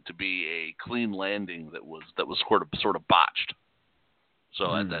was meant to be a clean landing that was sort of botched. So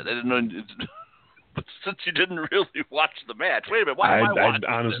I didn't know. But since you didn't really watch the match, wait a minute, why am I watching?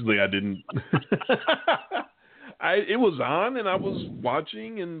 Honestly, I didn't. It was on, and I was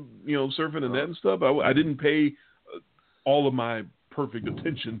watching and surfing the net and stuff. I didn't pay all of my perfect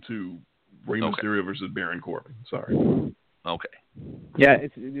attention to Rey Mysterio versus Baron Corbin. Sorry. Okay. Yeah,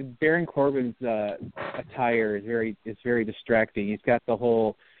 Baron Corbin's attire is very distracting. He's got the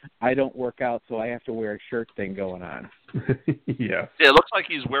whole "I don't work out, so I have to wear a shirt" thing going on. Yeah. It looks like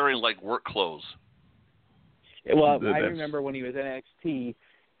he's wearing, like, work clothes. Well, I remember when he was in NXT.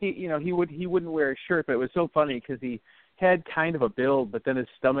 He wouldn't wear a shirt, but it was so funny because he had kind of a build, but then his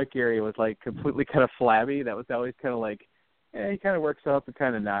stomach area was, like, completely kind of flabby. That was always kind of like, he kind of works up and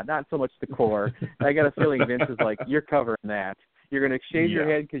kind of not so much the core. I got a feeling Vince is like, you're covering that. You're going to shave your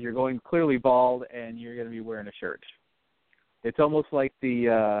head because you're going clearly bald, and you're going to be wearing a shirt. It's almost like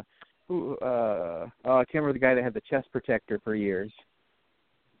the I can't remember the guy that had the chest protector for years.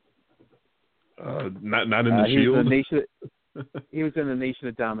 Not in the Shield. He was in the Nation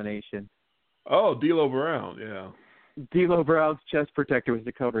of Domination. Oh, D'Lo Brown, yeah. D'Lo Brown's chest protector was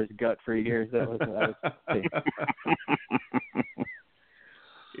to cover his gut for years. That was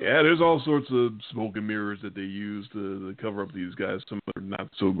Yeah, there's all sorts of smoke and mirrors that they use to cover up these guys. Some are not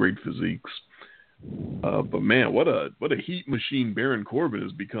so great physiques. But man, what a heat machine Baron Corbin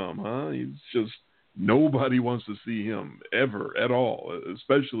has become, huh? He's just, nobody wants to see him ever at all,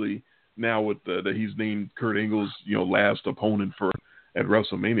 especially now with that he's named Kurt Angle's last opponent at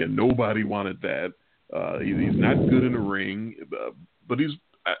WrestleMania. Nobody wanted that. He's not good in the ring, but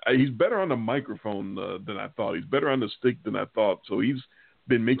he's better on the microphone than I thought. He's better on the stick than I thought. So he's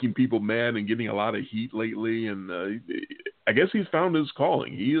been making people mad and getting a lot of heat lately. And I guess he's found his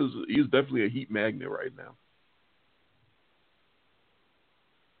calling. He is definitely a heat magnet right now.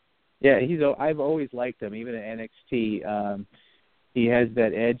 Yeah, I've always liked him, even at NXT. He has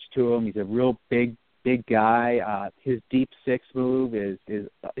that edge to him. He's a real big guy. His deep six move is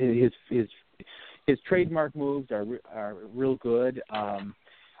his trademark moves are real good.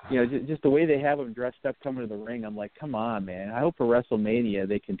 Just the way they have him dressed up coming to the ring, I'm like, come on, man. I hope for WrestleMania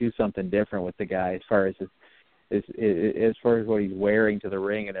they can do something different with the guy as far as what he's wearing to the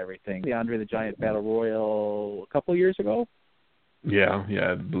ring and everything. The Andre the Giant Battle Royal a couple years ago. Yeah,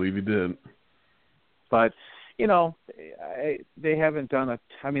 I believe he did. But they haven't done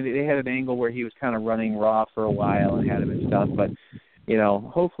they had an angle where he was kind of running Raw for a while and had him and stuff. But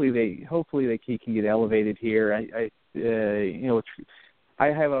hopefully he can get elevated here. I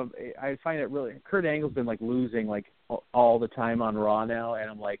find it really. Kurt Angle's been like losing like all the time on Raw now, and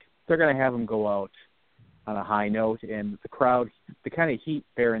I'm like, they're gonna have him go out on a high note, and the crowd, the kind of heat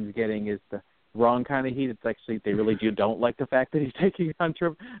Baron's getting is the wrong kind of heat. It's actually they really don't like the fact that he's taking on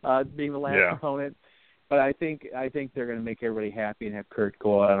being the last opponent. But I think they're going to make everybody happy and have Kurt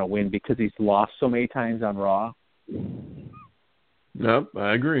go out on a win because he's lost so many times on Raw. Nope,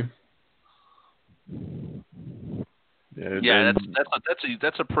 I agree. Yeah,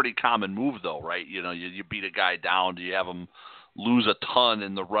 that's a pretty common move though, right? You beat a guy down, you have him lose a ton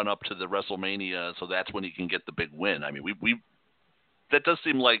in the run up to the WrestleMania, so that's when he can get the big win. I mean, we that does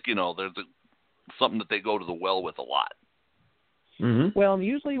seem like there's something that they go to the well with a lot. Mm-hmm. Well,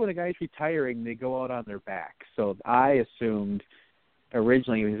 usually when a guy's retiring, they go out on their back. So I assumed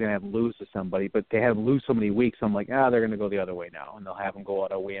originally he was going to have to lose to somebody, but they had him lose so many weeks. I'm like, they're going to go the other way now, and they'll have him go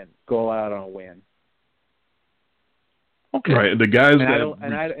out on a win. Okay. Right. The guys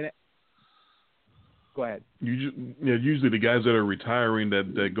go ahead. Usually the guys that are retiring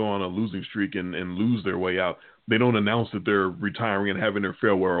that go on a losing streak and lose their way out, they don't announce that they're retiring and having their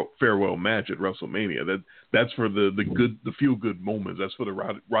farewell match at WrestleMania. That's for the feel good moments. That's for the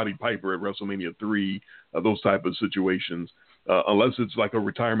Roddy Piper at WrestleMania 3, those type of situations. Unless it's like a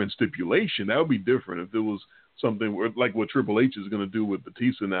retirement stipulation, that would be different. If it was something like what Triple H is going to do with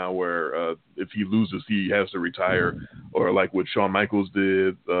Batista now, where if he loses, he has to retire, or like what Shawn Michaels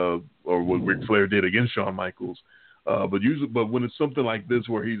did, or what Ric Flair did against Shawn Michaels. But when it's something like this,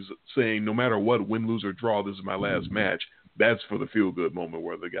 where he's saying, no matter what, win, lose, or draw, this is my last match, that's for the feel good moment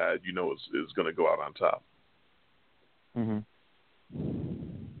where the guy is going to go out on top. Mm-hmm.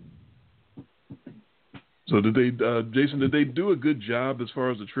 So did they, Jason? Did they do a good job as far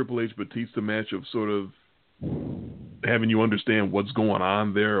as the Triple H Batista match of sort of having you understand what's going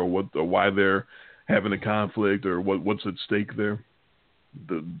on there, or why they're having a conflict, or what's at stake there?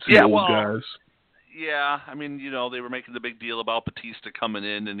 The two old guys. Yeah, I mean, they were making the big deal about Batista coming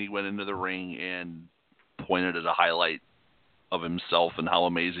in, and he went into the ring and pointed at a highlight of himself and how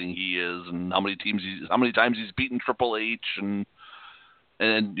amazing he is, and how many times he's beaten Triple H, and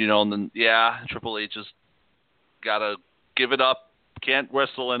then Triple H just gotta give it up, can't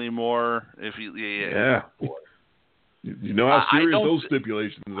wrestle anymore. If he, you know how serious those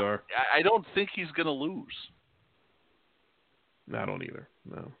stipulations are. I don't think he's gonna lose. I don't either.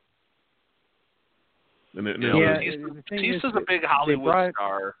 No. And Batista's a big Hollywood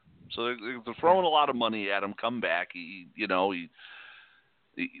star, so they're throwing a lot of money at him. Come back, he's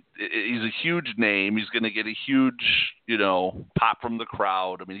a huge name. He's going to get a huge, pop from the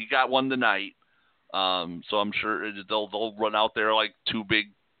crowd. I mean, he got one tonight, so I'm sure they'll run out there like two big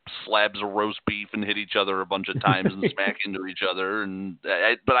slabs of roast beef and hit each other a bunch of times and smack into each other.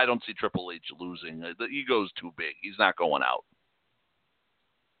 But I don't see Triple H losing. The ego's too big. He's not going out.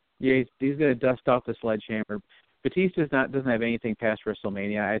 Yeah, he's going to dust off the sledgehammer. Batista doesn't have anything past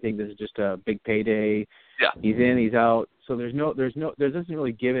WrestleMania. I think this is just a big payday. Yeah, he's in, he's out. So there doesn't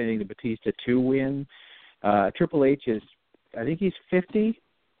really give anything to Batista to win. Triple H I think he's 50,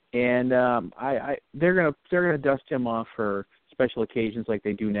 and they're gonna dust him off for special occasions like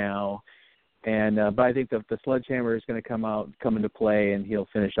they do now. And but I think the sledgehammer is going to come into play, and he'll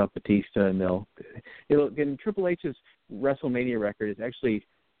finish up Batista, and Triple H's WrestleMania record is actually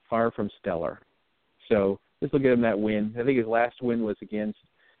far from stellar. So this will get him that win. I think his last win was against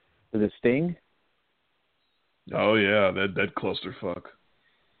the Sting. Oh yeah, that clusterfuck.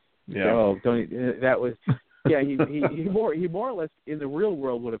 Yeah. Oh, that was. Yeah, he more or less in the real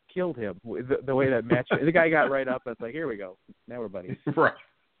world would have killed him the way that match. The guy got right up and it's like, here we go, now we're buddies. Right.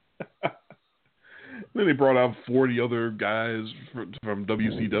 Then they brought out 40 other guys from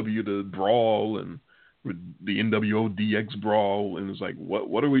WCW to brawl, and with the NWO DX brawl, and it's like,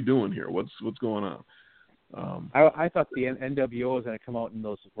 what are we doing here? What's going on? I thought the NWO was going to come out in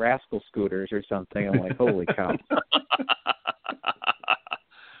those rascal scooters or something. I'm like, holy cow.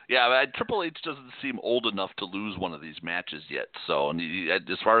 Yeah, Triple H doesn't seem old enough to lose one of these matches yet. So, and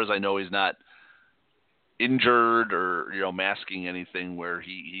as far as I know, he's not injured or masking anything where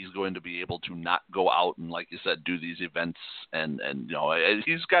he's going to be able to not go out and, like you said, do these events. And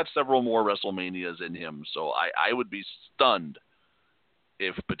he's got several more WrestleManias in him. So I would be stunned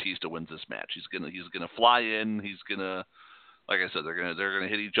if Batista wins this match. He's gonna fly in. He's gonna, like I said, they're gonna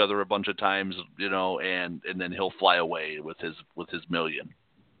hit each other a bunch of times, and then he'll fly away with his million.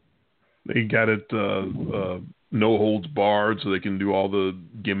 They got it no holds barred, so they can do all the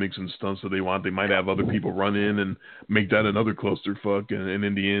gimmicks and stunts that they want. They might have other people run in and make that another clusterfuck, and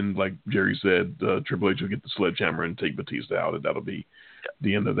in the end, like Jerry said, Triple H will get the sledgehammer and take Batista out, and that'll be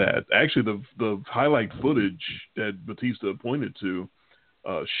the end of that. Actually, the highlight footage that Batista pointed to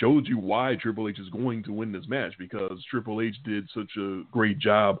showed you why Triple H is going to win this match, because Triple H did such a great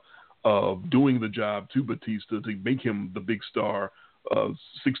job of doing the job to Batista to make him the big star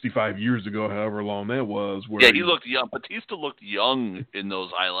 65 years ago, however long that was. Where yeah, he looked young. Batista looked young in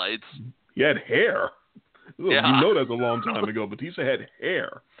those highlights. He had hair. Yeah. You know that's a long time ago. Batista had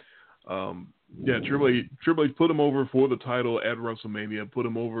hair. Triple H put him over for the title at WrestleMania, put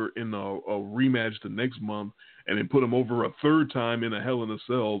him over in a rematch the next month, and then put him over a third time in a Hell in a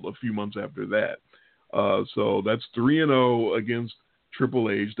Cell a few months after that. So that's 3-0 against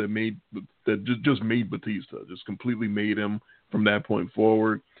Triple H that just made Batista, just completely made him from that point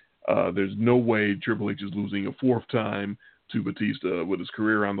forward. There's no way Triple H is losing a fourth time to Batista with his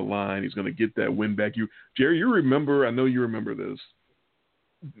career on the line. He's going to get that win back. Jerry, I know you remember this.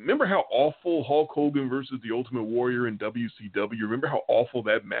 Remember how awful Hulk Hogan versus the Ultimate Warrior in WCW? Remember how awful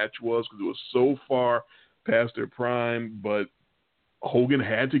that match was, because it was so far past their prime, but Hogan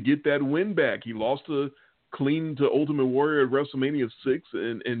had to get that win back. He lost clean to Ultimate Warrior at WrestleMania 6,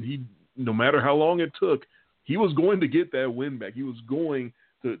 and he, no matter how long it took, he was going to get that win back. He was going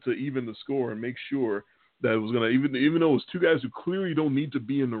to even the score and make sure that it was going to, even though it was two guys who clearly don't need to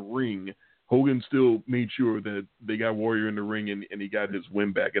be in the ring, Hogan still made sure that they got Warrior in the ring and he got his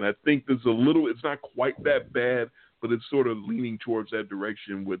win back. And I think it's not quite that bad, but it's sort of leaning towards that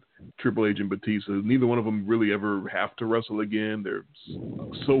direction with Triple H and Batista. Neither one of them really ever have to wrestle again. They're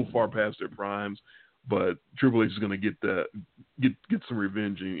so far past their primes. But Triple H is going to get some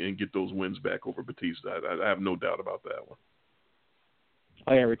revenge and get those wins back over Batista. I have no doubt about that one.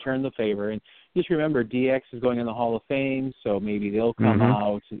 Oh, yeah, return the favor. And just remember, DX is going in the Hall of Fame, so maybe they'll come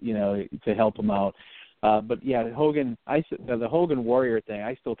out, to help him out. But, yeah, the Hogan Warrior thing,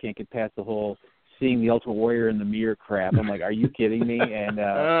 I still can't get past the whole seeing the Ultimate Warrior in the mirror crap. I'm like, are you kidding me? And,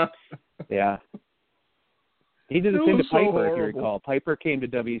 yeah. He did the same to Piper, horrible. if you recall. Piper came to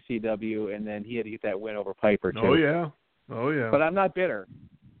WCW, and then he had to get that win over Piper, too. Oh, yeah. But I'm not bitter.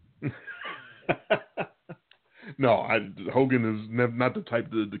 No, Hogan is not the type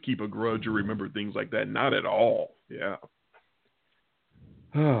to keep a grudge or remember things like that. Not at all. Yeah.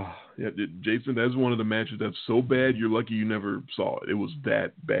 Yeah, Jason, that's one of the matches that's so bad, you're lucky you never saw it. It was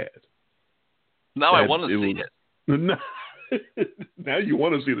that bad. Now I want to see it. Now you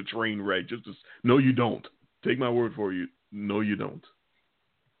want to see the train wreck. No, you don't. Take my word for you. No, you don't.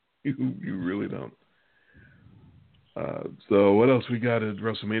 You really don't. So what else we got at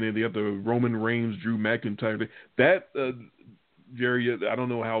WrestleMania? They have the Roman Reigns, Drew McIntyre thing. That, Jerry, I don't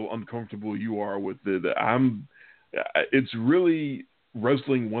know how uncomfortable you are with it. It's really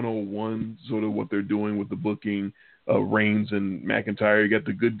Wrestling 101, sort of what they're doing with the booking. Reigns and McIntyre. You got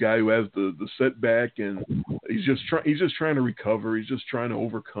the good guy who has the setback, and he's just trying to recover. He's just trying to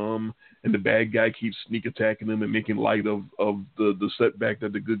overcome, and the bad guy keeps sneak attacking him and making light of the setback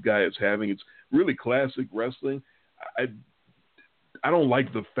that the good guy is having. It's really classic wrestling. I don't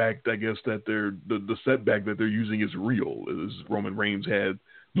like the fact, I guess, that the setback that they're using is real. As Roman Reigns had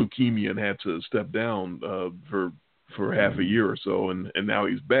leukemia and had to step down for half a year or so, and now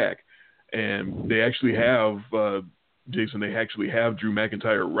he's back. And they actually have, Jason, Drew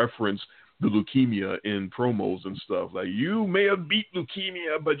McIntyre reference the leukemia in promos and stuff. Like, you may have beat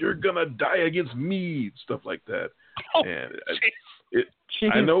leukemia, but you're going to die against me, stuff like that. Oh, and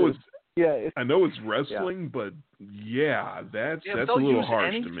I know it's wrestling, but that's a little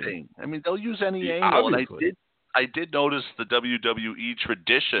harsh to me. I mean, they'll use any angle. Obviously. And I did notice the WWE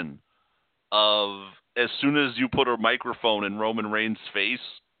tradition of, as soon as you put a microphone in Roman Reigns' face,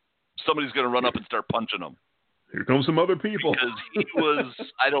 somebody's going to run up and start punching him. Here come some other people. Because he was,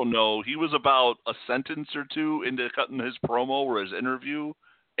 I don't know, he was about a sentence or two into cutting his promo or his interview,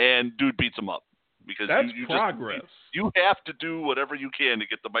 and dude beats him up. because that's you progress. You have to do whatever you can to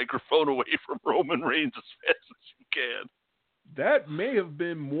get the microphone away from Roman Reigns as fast as you can. That may have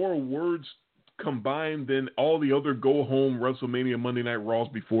been more words combined than all the other go-home WrestleMania Monday Night Raws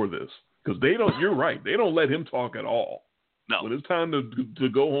before this. Because they don't, you're right, they don't let him talk at all. No. When it's time to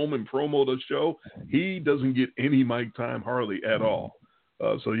go home and promo the show, he doesn't get any mic time hardly at all.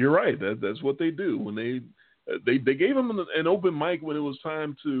 So you're right, that's what they do. When they gave him an open mic when it was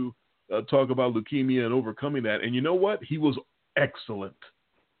time to talk about leukemia and overcoming that. And you know what? He was excellent.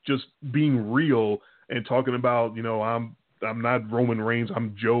 Just being real and talking about, I'm not Roman Reigns,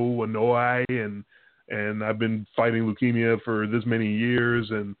 I'm Joe Anoa'i, and I've been fighting leukemia for this many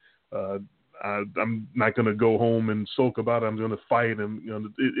years, and I'm not going to go home and sulk about it. I'm going to fight. And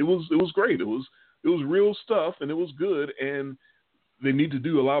it was great. It was real stuff, and it was good. And they need to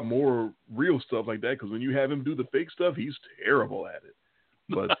do a lot more real stuff like that, because when you have him do the fake stuff, he's terrible at it.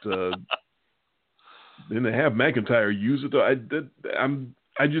 But then to have McIntyre use it, though, I'm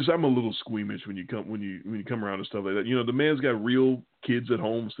a little squeamish when you come around to stuff like that. The man's got real kids at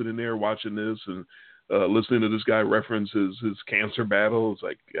home sitting there watching this and listening to this guy reference his cancer battle. It's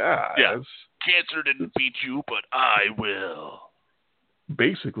like, yeah, cancer didn't beat you, but I will.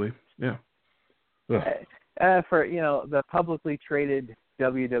 Basically, yeah. For the publicly traded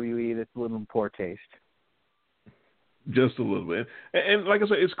WWE, that's a little in poor taste. Just a little bit, and like I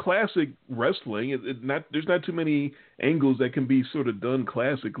said, it's classic wrestling. There's not too many angles that can be sort of done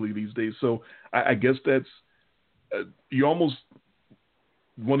classically these days. So I guess that's you almost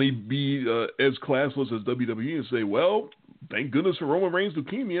want to be as classless as WWE and say, well, thank goodness for Roman Reigns'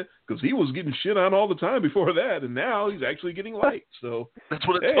 leukemia, because he was getting shit on all the time before that, and now he's actually getting light. So that's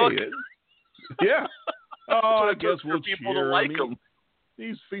what it took. Yeah. Oh, I guess we'll people cheer. to like him.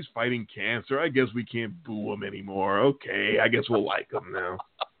 He's fighting cancer. I guess we can't boo him anymore. Okay, I guess we'll like him now.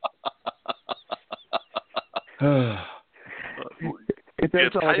 It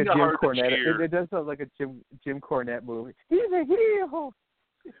does sound like a Jim Cornette. It does sound like a Jim Cornette movie. He's a heel.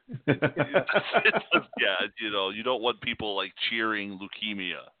 Yeah, you don't want people like cheering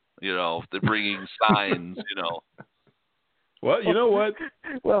leukemia. They're bringing signs. Well, you know what?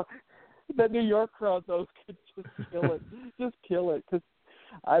 Well, the New York crowd, those could just kill it. Because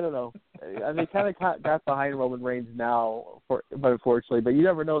I don't know. They kind of got behind Roman Reigns now, but unfortunately. But you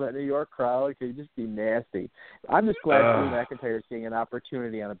never know, that New York crowd could just be nasty. I'm just glad Drew McIntyre is getting an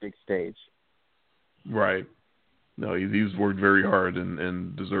opportunity on a big stage. Right. No, he's worked very hard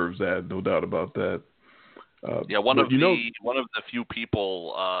and deserves that, no doubt about that. One of the few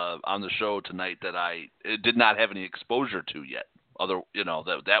people on the show tonight that I did not have any exposure to yet.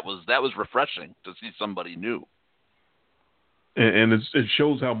 That was refreshing to see somebody new. And it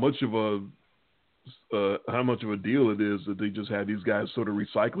shows how much of a deal it is that they just had these guys sort of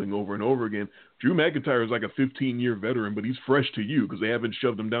recycling over and over again. Drew McIntyre is like a 15-year veteran, but he's fresh to you because they haven't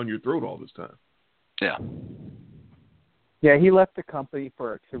shoved him down your throat all this time. Yeah. Yeah, he left the company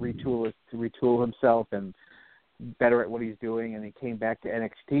to retool himself and better at what he's doing, and he came back to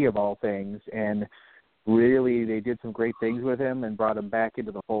NXT of all things, and really they did some great things with him and brought him back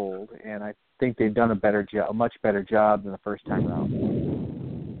into the fold, and I think they've done a much better job than the first time around.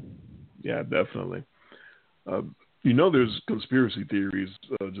 Yeah, definitely. There's conspiracy theories,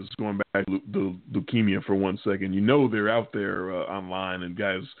 just going back to the leukemia for 1 second. They're out there online, and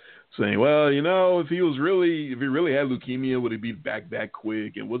guys saying, well, if he really had leukemia, would he be back that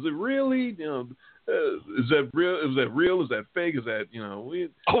quick? And was it really, is that real? Is that real? Is that fake? Is that,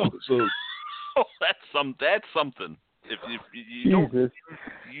 Oh, that's something. If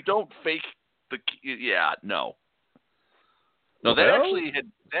you don't fake no,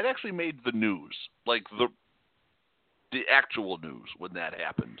 that actually made the news, like the actual news when that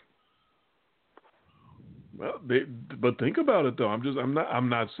happened. Well, but think about it though. I'm just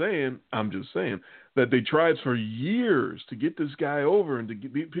saying that they tried for years to get this guy over and to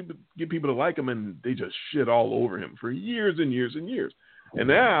get people to like him, and they just shit all over him for years and years and years. And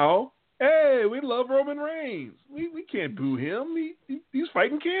now, hey, we love Roman Reigns. We can't boo him. He's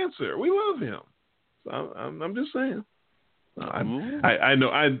fighting cancer. We love him. So I'm just saying. I know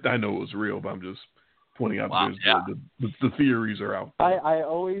it was real, but I'm just pointing out the theories are out there. I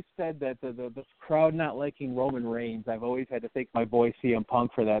always said that the crowd not liking Roman Reigns, I've always had to thank my boy CM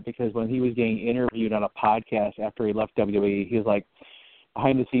Punk for that, because when he was getting interviewed on a podcast after he left WWE, he was like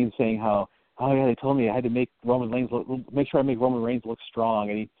behind the scenes saying how, oh yeah, they told me I had to make sure I make Roman Reigns look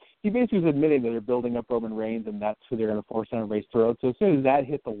strong, and he basically was admitting that they're building up Roman Reigns and that's who they're going to force down everybody's throat. So as soon as that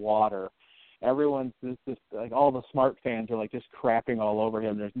hit the water, everyone's just like, all the smart fans are like just crapping all over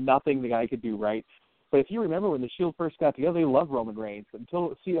him. There's nothing the guy could do right. But if you remember when the Shield first got together, they loved Roman Reigns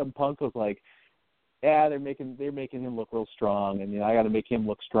until CM Punk was like, yeah, they're making him look real strong, and I got to make him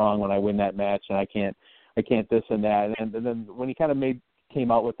look strong when I win that match, and I can't this and that, and then when he kind of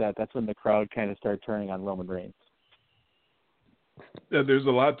came out with that, that's when the crowd kind of started turning on Roman Reigns. Yeah, there's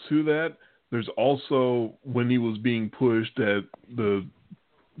a lot to that. There's also when he was being pushed, that the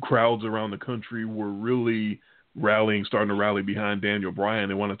crowds around the country were really starting to rally behind Daniel Bryan.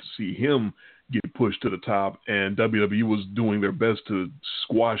 They wanted to see him get pushed to the top, and WWE was doing their best to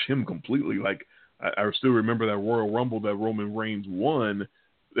squash him completely. Like, I still remember that Royal Rumble that Roman Reigns won,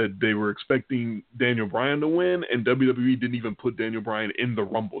 that they were expecting Daniel Bryan to win, and WWE didn't even put Daniel Bryan in the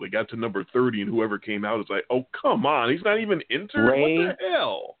Rumble. They got to number 30, and whoever came out is like, oh, come on, he's not even entered? What the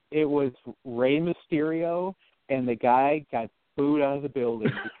hell? It was Rey Mysterio, and the guy got booed out of the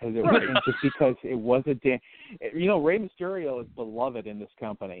building because it wasn't just because it wasn't Rey Mysterio is beloved in this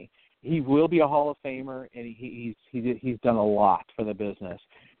company. He will be a Hall of Famer, and he's done a lot for the business.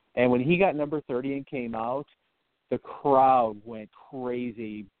 And when he got number 30 and came out, the crowd went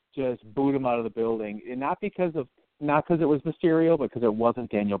crazy, just booed him out of the building, and not because it was Mysterio, but because it wasn't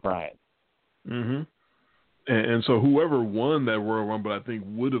Daniel Bryan. Mm-hmm. And so whoever won that Royal Rumble, I think,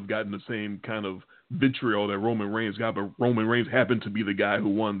 would have gotten the same kind of vitriol that Roman Reigns got, but Roman Reigns happened to be the guy who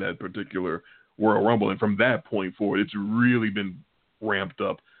won that particular Royal Rumble, and from that point forward, it's really been ramped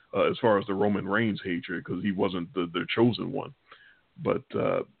up as far as the Roman Reigns hatred, because he wasn't the chosen one. But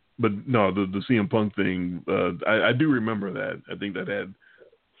no, the CM Punk thing, I do remember that. I think that had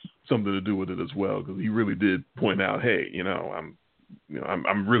something to do with it as well, because he really did point out, hey,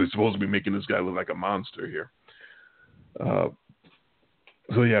 I'm really supposed to be making this guy look like a monster here.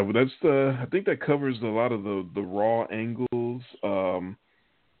 So yeah, well, I think that covers a lot of the Raw angles.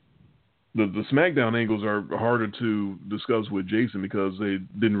 The SmackDown angles are harder to discuss with Jason because they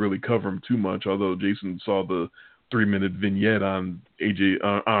didn't really cover them too much. Although Jason saw the 3-minute vignette on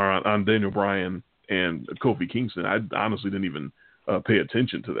on Daniel Bryan and Kofi Kingston, I honestly didn't even pay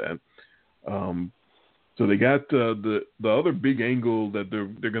attention to that. So they got the other big angle that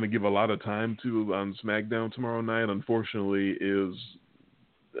they're going to give a lot of time to on SmackDown tomorrow night. Unfortunately, is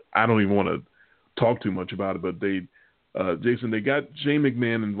I don't even want to talk too much about it, but Jason, they got Shane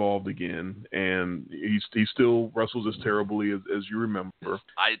McMahon involved again, and he still wrestles as terribly as you remember.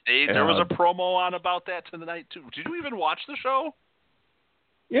 There was a promo on about that tonight too. Did you even watch the show?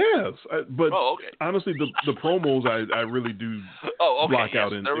 Yes, but honestly, the promos I really do block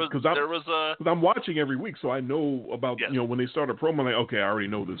out in because I'm watching every week, so I know about when they start a promo, I'm like, okay, I already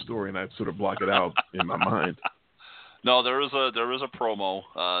know this story, and I sort of block it out in my mind. No, there was a promo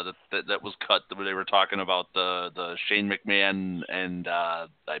that was cut where they were talking about the Shane McMahon and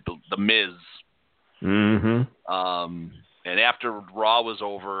the Miz. Mm-hmm. And after Raw was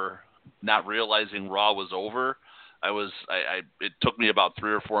over, not realizing Raw was over, it took me about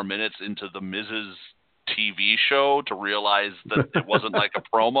 3 or 4 minutes into the Miz's TV show to realize that it wasn't like a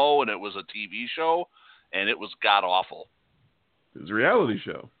promo and it was a TV show, and it was god awful. It was a reality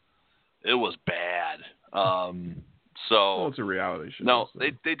show. It was bad. Well, it's a reality show. No, so.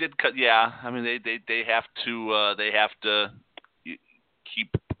 they did cut. Yeah, I mean they have to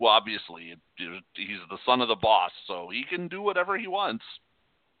keep. Well, obviously he's the son of the boss, so he can do whatever he wants.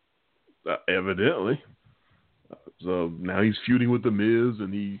 Evidently. So now he's feuding with the Miz,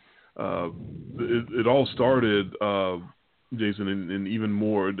 and it all started, Jason, and even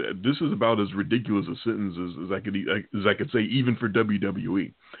more. This is about as ridiculous a sentence as I could say, even for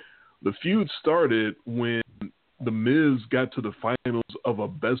WWE. The feud started when the Miz got to the finals of a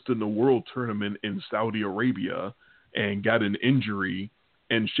Best in the World tournament in Saudi Arabia and got an injury,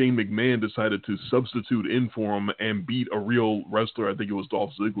 and Shane McMahon decided to substitute in for him and beat a real wrestler, I think it was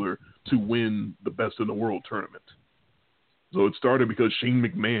Dolph Ziggler, to win the Best in the World tournament. So it started because Shane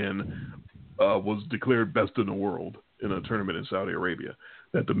McMahon was declared Best in the World in a tournament in Saudi Arabia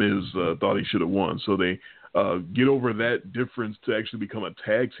that the Miz thought he should have won. So they get over that difference to actually become a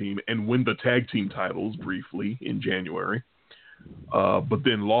tag team and win the tag team titles briefly in January, but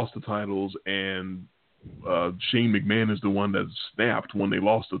then lost the titles, and Shane McMahon is the one that snapped when they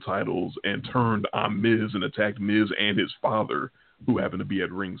lost the titles and turned on Miz and attacked Miz and his father, who happened to be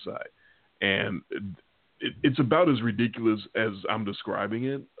at ringside. And it's about as ridiculous as I'm describing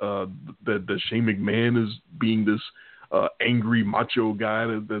it, that Shane McMahon is being this angry macho guy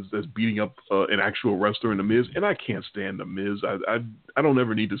that's beating up an actual wrestler in The Miz, and I can't stand The Miz. I don't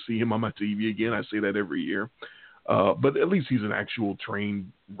ever need to see him on my TV again. I say that every year. But at least he's an actual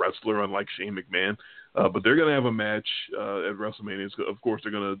trained wrestler, unlike Shane McMahon. But they're going to have a match at WrestleMania. Of course,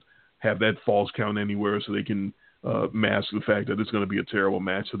 they're going to have that false count anywhere so they can mask the fact that it's going to be a terrible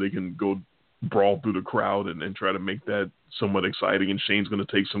match, so they can go brawl through the crowd and try to make that somewhat exciting. And Shane's going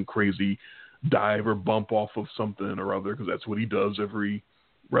to take some crazy dive or bump off of something or other, because that's what he does every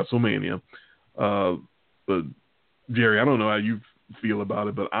WrestleMania. But Jerry, I don't know how you feel about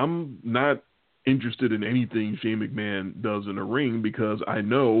it, but I'm not interested in anything Shane McMahon does in the ring, because I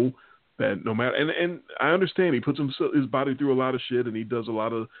know that no matter, and I understand he puts his body through a lot of shit, and he does a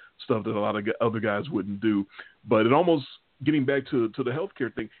lot of stuff that a lot of other guys wouldn't do. But it almost, getting back to the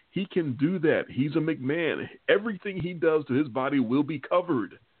healthcare thing, he can do that. He's a McMahon. Everything he does to his body will be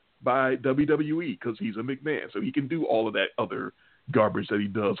covered by WWE, because he's a McMahon. So he can do all of that other garbage that he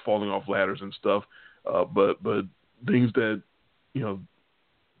does, falling off ladders and stuff. But things that, you know,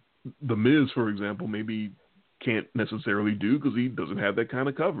 The Miz, for example, maybe can't necessarily do, because he doesn't have that kind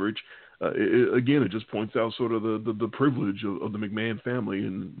of coverage. Again, it just points out sort of the privilege of the McMahon family,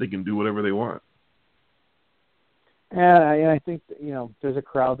 and they can do whatever they want. Yeah, I think, you know, there's a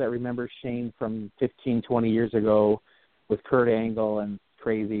crowd that remembers Shane from 15, 20 years ago with Kurt Angle and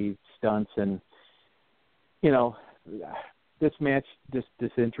crazy stunts. And, you know, this match just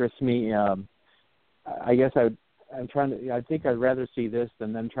disinterests me. I guess I think I'd rather see this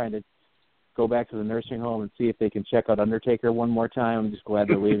than them trying to go back to the nursing home and see if they can check out Undertaker one more time. I'm just glad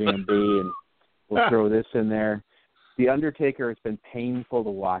they're leaving him be, and we'll throw this in there. The Undertaker has been painful to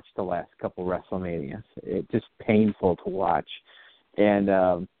watch the last couple WrestleManias. It's just painful to watch. And,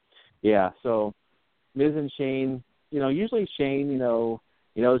 so Miz and Shane, you know, usually Shane, you know,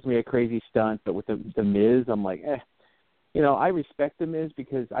 he knows me a crazy stunt, but with the Miz, I'm like, You know, I respect the Miz,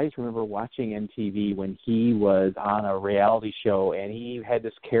 because I just remember watching MTV when he was on a reality show, and he had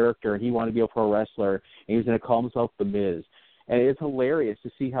this character, and he wanted to be a pro wrestler, and he was going to call himself the Miz. And it's hilarious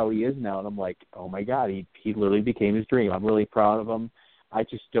to see how he is now. And I'm like, oh, my God, he literally became his dream. I'm really proud of him. I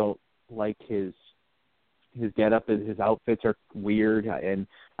just don't like his getup. His outfits are weird, and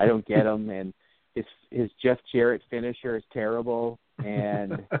I don't get them. And his Jeff Jarrett finisher is terrible.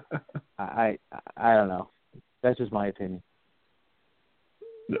 And I don't know. That's just my opinion.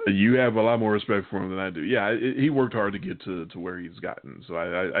 You have a lot more respect for him than I do. Yeah, he worked hard to get to where he's gotten. So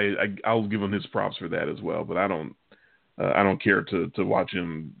I'll give him his props for that as well. But I don't care to watch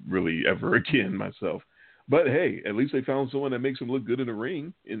him really ever again myself. But hey, at least they found someone that makes him look good in the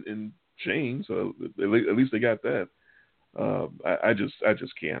ring in Shane. So at least they got that. I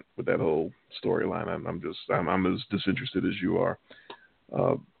just can't with that whole storyline. I'm as disinterested as you are.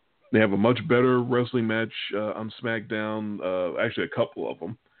 They have a much better wrestling match on SmackDown. Actually, a couple of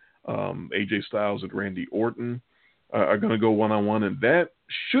them. AJ Styles and Randy Orton are going to go one-on-one, and that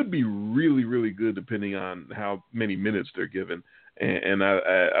should be really, really good depending on how many minutes they're given. And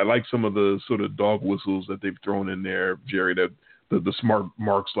I like some of the sort of dog whistles that they've thrown in there, Jerry, that the smart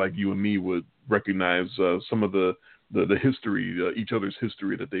marks like you and me would recognize some of the history, each other's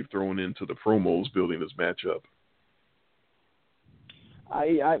history that they've thrown into the promos building this matchup.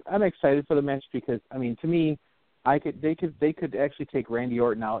 I'm excited for the match because, I mean, to me, they could actually take Randy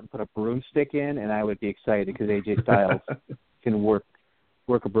Orton out and put a broomstick in, and I would be excited because AJ Styles can work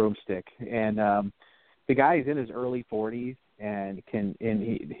a broomstick. And the guy is in his early 40s, and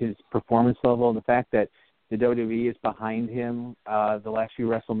his performance level and the fact that the WWE is behind him the last few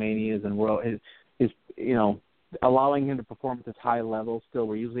WrestleManias and is allowing him to perform at this high level still.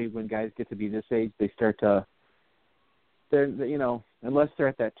 Where usually when guys get to be this age, they start to. Unless they're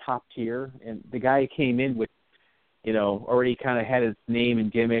at that top tier, and the guy came in with, already kind of had his name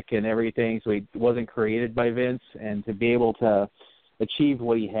and gimmick and everything, so he wasn't created by Vince, and to be able to achieve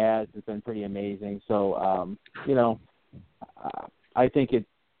what he has been pretty amazing. So, I think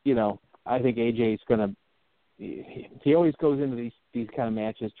AJ is gonna. He always goes into these kind of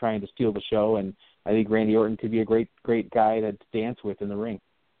matches trying to steal the show, and I think Randy Orton could be a great guy to dance with in the ring.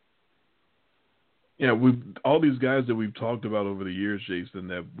 Yeah, all these guys that we've talked about over the years, Jason,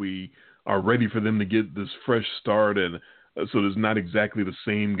 that we are ready for them to get this fresh start, and so there's not exactly the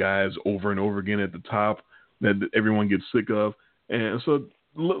same guys over and over again at the top that everyone gets sick of. And so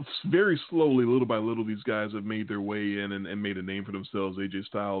very slowly, little by little, these guys have made their way in and made a name for themselves. AJ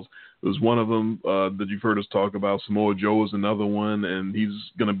Styles was one of them that you've heard us talk about. Samoa Joe is another one, and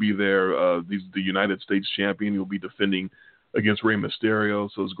he's going to be there. He's the United States champion. He'll be defending against Rey Mysterio,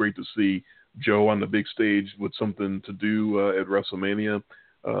 so it's great to see Joe on the big stage with something to do at WrestleMania.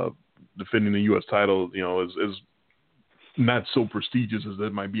 Defending the U.S. title, is not so prestigious as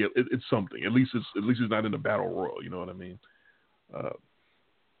that might be. It's something. At least it's not in a battle royal. You know what I mean? So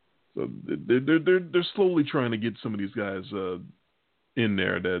they're slowly trying to get some of these guys in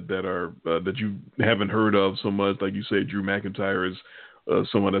there that you haven't heard of so much. Like you say, Drew McIntyre is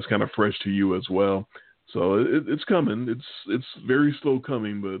someone that's kind of fresh to you as well. So it's coming. It's very slow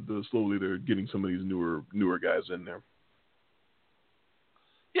coming, but slowly they're getting some of these newer guys in there.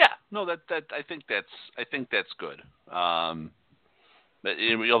 Yeah, no, that I think that's good. But,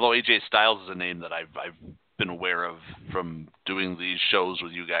 although AJ Styles is a name that I've been aware of from doing these shows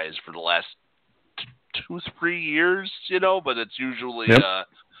with you guys for the last 2-3 years, but it's usually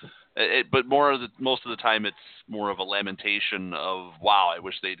but most of the time it's more of a lamentation of, wow, I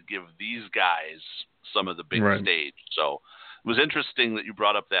wish they'd give these guys some of the big stage. So it was interesting that you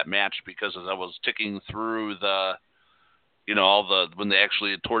brought up that match, because as I was ticking through when they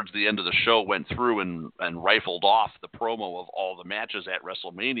actually towards the end of the show went through and rifled off the promo of all the matches at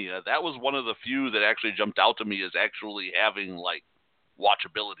WrestleMania, that was one of the few that actually jumped out to me as actually having like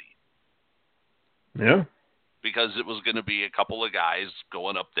watchability. Yeah. Because it was going to be a couple of guys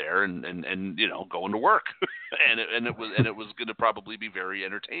going up there and going to work, and it was going to probably be very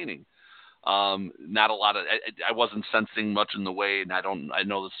entertaining. Not a lot of I wasn't sensing much in the way, and I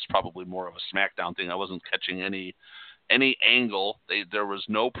know this is probably more of a SmackDown thing. I wasn't catching any angle. There was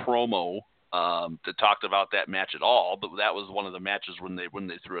no promo that talked about that match at all. But that was one of the matches when they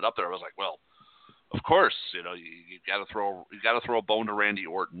threw it up there. I was like, well, of course, you got to throw a bone to Randy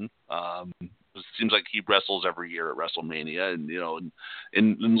Orton. It seems like he wrestles every year at WrestleMania, and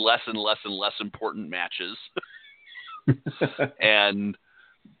in less and less and less important matches.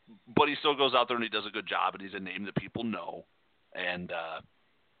 But he still goes out there and he does a good job, and he's a name that people know. And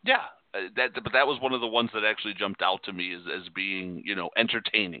but that was one of the ones that actually jumped out to me as being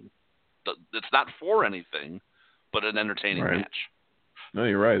entertaining. It's not for anything, but an entertaining match. No,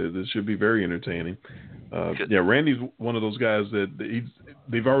 you're right. It should be very entertaining. Randy's one of those guys that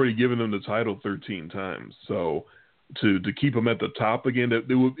they've already given him the title 13 times. So to keep him at the top again,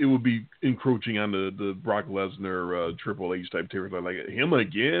 it would be encroaching on the Brock Lesnar, Triple H type territory. Like him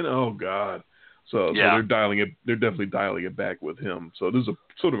again? Oh God! So they're definitely dialing it back with him. So this is a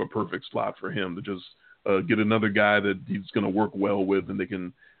sort of a perfect slot for him to just get another guy that he's going to work well with, and they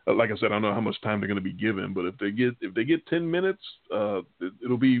can. Like I said, I don't know how much time they're going to be given, but if they get 10 minutes,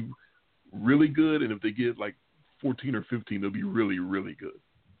 it'll be really good. And if they get like 14 or 15, it'll be really, really good.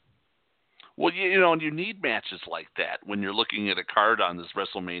 Well, and you need matches like that when you're looking at a card on this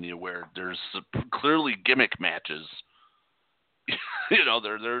WrestleMania where there's clearly gimmick matches. There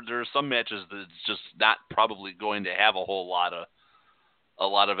are some matches that's just not probably going to have a lot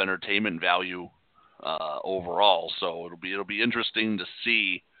of entertainment value overall. So it'll be interesting to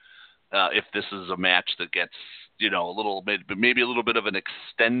see if this is a match that gets maybe a little bit of an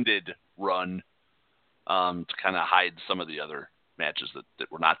extended run to kind of hide some of the other matches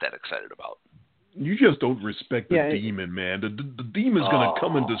that we're not that excited about. You just don't respect the Demon, man. The Demon's going to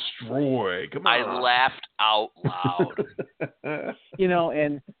come and destroy. Come on. I laughed out loud.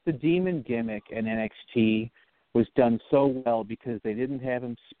 And the Demon gimmick in NXT was done so well because they didn't have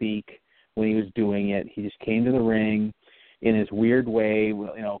him speak when he was doing it. He just came to the ring in his weird way,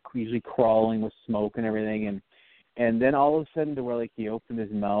 usually crawling with smoke and everything. And then all of a sudden, to where like he opened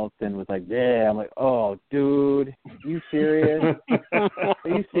his mouth and was like, "Yeah," I'm like, "Oh, dude, are you serious? Are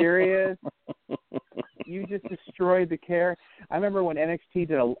you serious? You just destroyed the character." I remember when NXT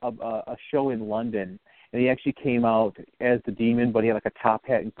did a show in London, and he actually came out as the Demon, but he had like a top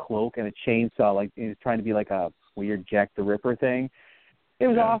hat and cloak and a chainsaw, like he was trying to be like a weird Jack the Ripper thing. It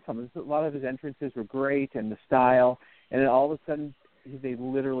was awesome. A lot of his entrances were great and the style, and then all of a sudden, they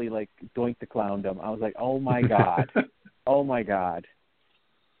literally like doink the clowndom. I was like, oh my God. Oh my God.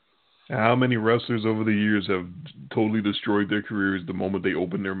 How many wrestlers over the years have totally destroyed their careers the moment they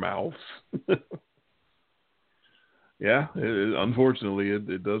open their mouths? Unfortunately,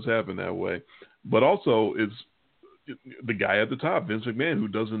 it does happen that way. But also, it's the guy at the top, Vince McMahon, who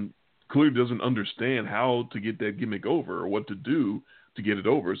clearly doesn't understand how to get that gimmick over or what to do to get it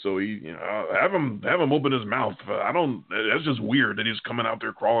over. So he, have him open his mouth. That's just weird that he's coming out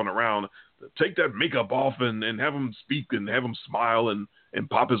there crawling around. Take that makeup off and have him speak and have him smile and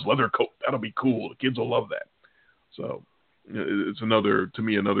pop his leather coat. That'll be cool. The kids will love that. So it's another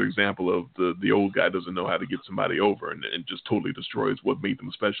example of the old guy doesn't know how to get somebody over and just totally destroys what made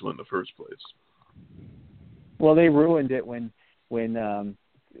them special in the first place. Well, they ruined it when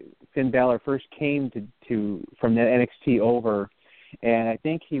Finn Balor first came from the NXT over. And I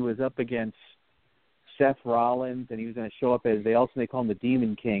think he was up against Seth Rollins, and he was going to show up as they call him the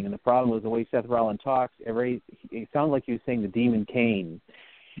Demon King. And the problem was the way Seth Rollins talks, it sounded like he was saying the Demon Kane.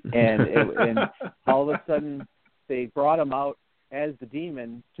 And all of a sudden, they brought him out as the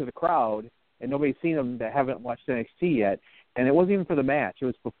Demon to the crowd, and nobody's seen him that haven't watched NXT yet. And it wasn't even for the match. It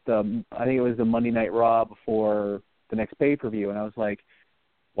was I think it was the Monday Night Raw before the next pay-per-view. And I was like,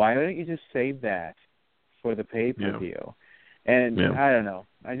 why don't you just save that for the pay-per-view? Yeah. And I don't know.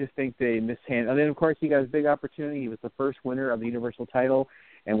 I just think they mishandled. And then, of course, he got his big opportunity. He was the first winner of the Universal title.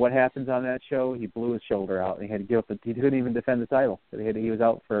 And what happens on that show? He blew his shoulder out, and he had to give up. He couldn't even defend the title. He was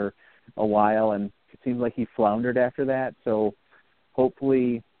out for a while, and it seemed like he floundered after that. So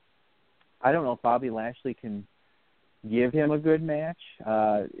hopefully, I don't know if Bobby Lashley can give him a good match.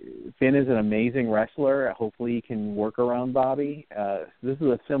 Finn is an amazing wrestler. Hopefully he can work around Bobby. This is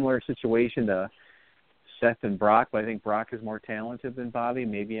a similar situation to Seth and Brock, but I think Brock is more talented than Bobby.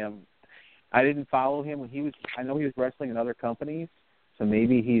 I didn't follow him when I know he was wrestling in other companies, so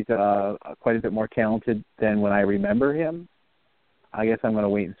maybe he's quite a bit more talented than when I remember him. I guess I'm going to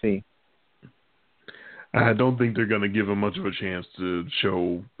wait and see. I don't think they're going to give him much of a chance to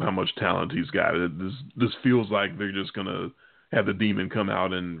show how much talent he's got. This feels like they're just going to have the Demon come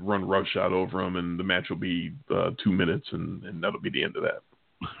out and run roughshod over him, and the match will be 2 minutes, and that'll be the end of that.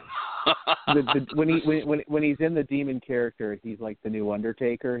 When he's in the Demon character, he's like the new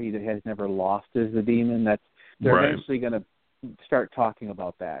Undertaker. He has never lost as the Demon. They're right. eventually going to start talking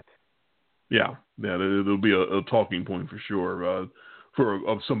about that. Yeah, it'll be a talking point for sure. For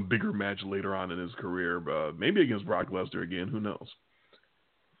some bigger match later on in his career, maybe against Brock Lesnar again. Who knows?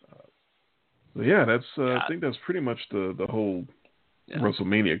 I think that's pretty much the whole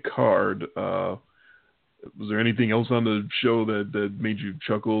WrestleMania card. Was there anything else on the show that made you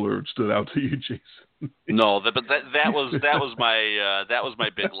chuckle or stood out to you, Jason? No, but that was my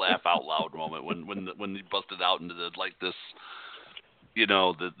big laugh out loud moment when he busted out into this,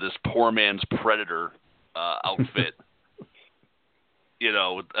 this poor man's Predator outfit.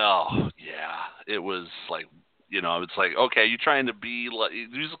 It was like, it's like, okay, you trying to be like,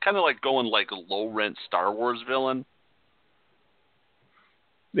 he's kind of like going like a low rent Star Wars villain.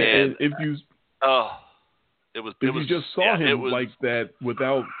 Yeah, and if you just saw him like that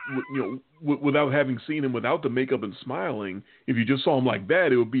without having seen him without the makeup and smiling, if you just saw him like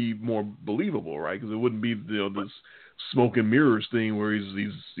that, it would be more believable, right? Because it wouldn't be this smoke and mirrors thing where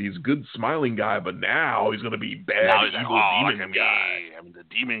he's good smiling guy, but now he's gonna be bad now he's evil like, demon guy. I'm the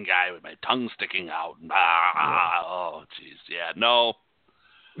demon guy with my tongue sticking out. Oh jeez, yeah, no,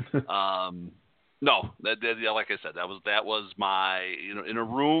 no. Like I said, that was my in a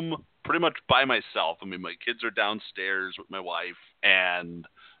room pretty much by myself. I mean, my kids are downstairs with my wife, and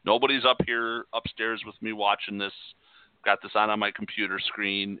nobody's upstairs with me watching this. Got this on my computer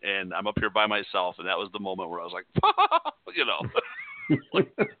screen, and I'm up here by myself, and that was the moment where I was like, like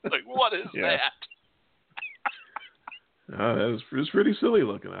what is that? It's pretty silly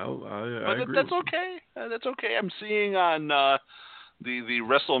looking. I agree. That's okay. That's okay. I'm seeing on the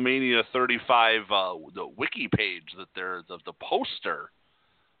WrestleMania 35 the wiki page that the poster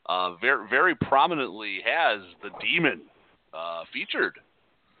very very prominently has the Demon featured.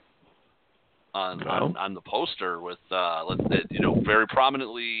 On the poster with very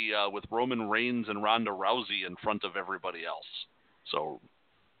prominently with Roman Reigns and Ronda Rousey in front of everybody else. So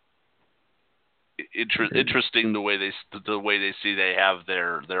interesting the way they see they have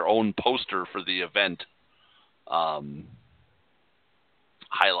their own poster for the event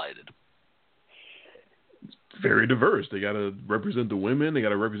highlighted. Very diverse. They got to represent the women. They got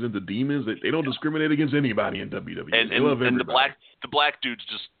to represent the demons. They don't discriminate against anybody in WWE. They love everybody. And the black dude's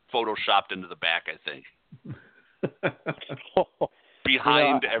just photoshopped into the back, I think.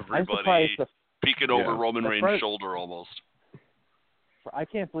 Behind everybody, peeking over Roman Reigns' shoulder almost. I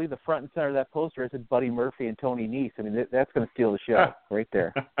can't believe the front and center of that poster isn't Buddy Murphy and Tony Nese. I mean, that's going to steal the show right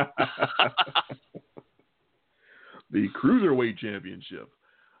there. The Cruiserweight Championship.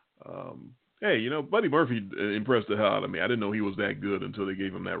 Hey, Buddy Murphy impressed the hell out of me. I didn't know he was that good until they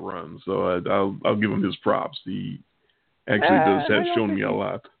gave him that run. So I'll give him his props. He actually has shown me a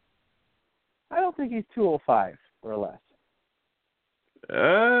lot. I don't think he's 205 or less.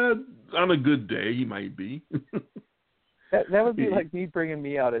 On a good day, he might be. that would be like me bringing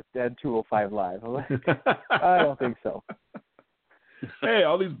me out at 205 Live. I don't think so. Hey,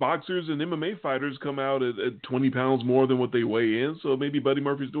 all these boxers and MMA fighters come out at 20 pounds more than what they weigh in, so maybe Buddy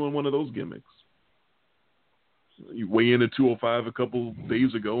Murphy's doing one of those gimmicks. You weigh in at 205 a couple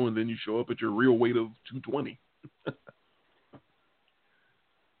days ago, and then you show up at your real weight of 220.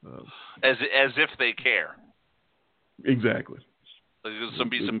 As if they care. Exactly. There's going to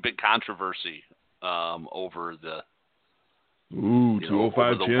be some big controversy over the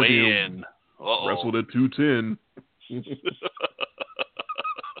 205 champion weigh-in. Wrestled at 210.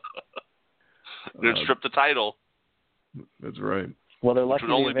 They're gonna strip the title. That's right. Well, they're lucky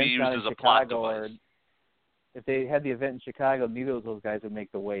the event's be used not as in a plot Chicago. Or if they had the event in Chicago, neither of those guys would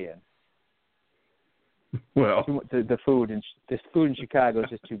make the weigh-in. Well, the food in Chicago is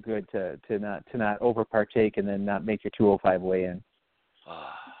just too good to not over partake and then not make your 205 weigh-in.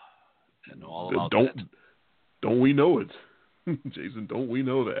 Don't we know it? Jason, don't we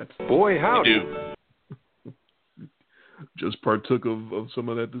know that? Boy, howdy. Just partook of some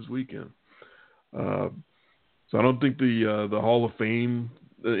of that this weekend. So I don't think the Hall of Fame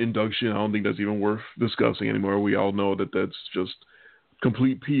induction, I don't think that's even worth discussing anymore. We all know that that's just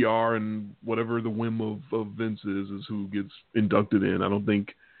complete PR, and whatever the whim of Vince is who gets inducted in. I don't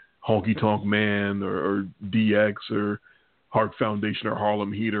think Honky Tonk Man or DX or Heart Foundation or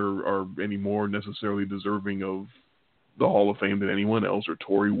Harlem Heat are any more necessarily deserving of the Hall of Fame than anyone else, or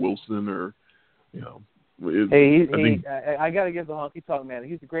Torrie Wilson, or, you know. I got to give the Honky Tonk Man.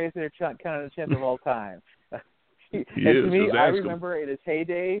 He's the greatest intercontinental of all time. He is. To me, I remember in his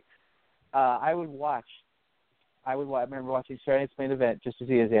heyday, I remember watching Saturday Night's Main Event just to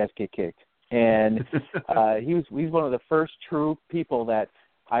see his ass get kicked. And he's one of the first true people that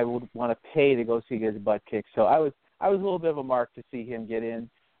I would want to pay to go see his butt kicked. So I was a little bit of a mark to see him get in.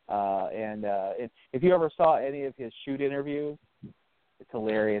 And if you ever saw any of his shoot interviews, it's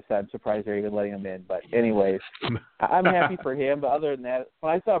hilarious. I'm surprised they're even letting him in. But anyways, I'm happy for him. But other than that,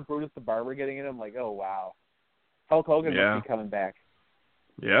 when I saw Brutus the Barber getting in, I'm like, oh, wow. Hulk Hogan must be coming back.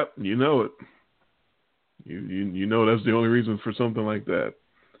 Yep, you know it. You know that's the only reason for something like that.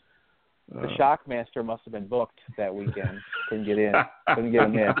 The Shockmaster must have been booked that weekend. Couldn't get in. Couldn't get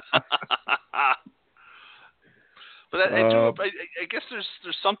him in. But I guess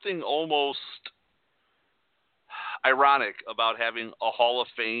there's something almost ironic about having a Hall of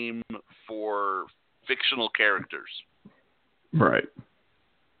Fame for fictional characters. Right.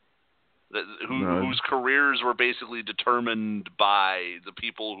 Whose careers were basically determined by the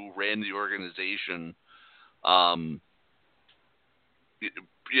people who ran the organization. And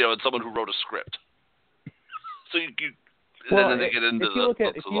someone who wrote a script. So then they get into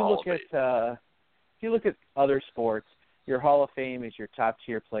if you look at other sports, your Hall of Fame is your top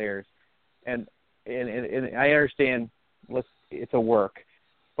tier players, and I understand it's a work,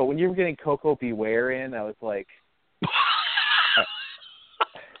 but when you were getting Koko Beware in, I was like,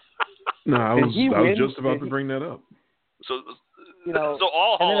 no, I was just about to bring that up. So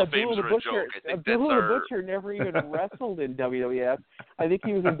all Hall of Fames are a joke. I think Abdullah the Butcher never even wrestled in WWF. I think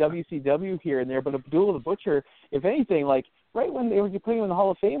he was in WCW here and there, but Abdullah the Butcher, if anything, like right when they were putting him in the Hall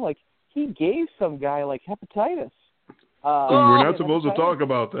of Fame, like he gave some guy like hepatitis. We're not supposed to talk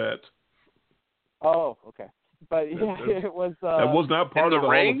about that. Oh, okay. But yeah, it was. That was not part of the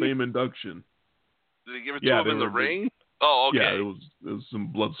ring? Hall of Fame induction. Did they give it to him in the ring? Oh, okay. Yeah, there was some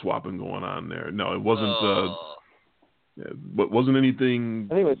blood swapping going on there. No, it wasn't. But wasn't anything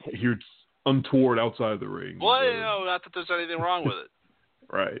here untoward outside the ring. Well, not that there's anything wrong with it.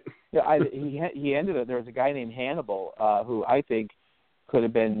 Right. Yeah, he ended it. There was a guy named Hannibal who I think could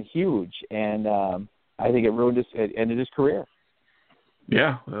have been huge, and I think it ended his career.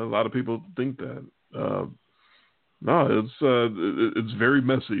 Yeah, a lot of people think that. No, it's very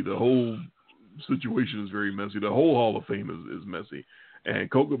messy. The whole situation is very messy. The whole Hall of Fame is messy.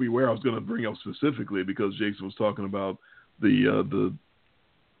 And Koko Beware, I was going to bring up specifically because Jason was talking about the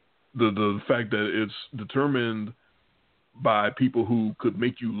fact that it's determined by people who could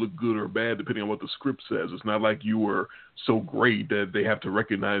make you look good or bad depending on what the script says. It's not like you were so great that they have to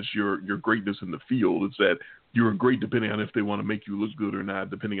recognize your greatness in the field. It's that you were great depending on if they want to make you look good or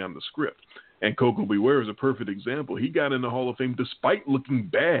not, depending on the script. And Koko Beware is a perfect example. He got in the Hall of Fame despite looking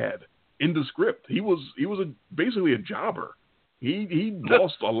bad in the script. He was basically a jobber. He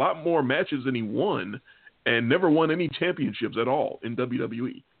lost a lot more matches than he won, and never won any championships at all in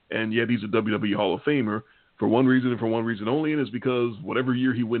WWE. And yet he's a WWE Hall of Famer for one reason and for one reason only, and it's because whatever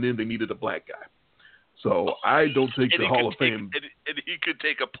year he went in, they needed a black guy. So I don't take the Hall of Fame. And he could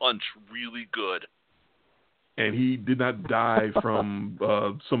take a punch really good. And he did not die from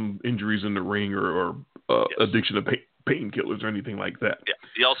some injuries in the ring or addiction to painkillers or anything like that. Yeah.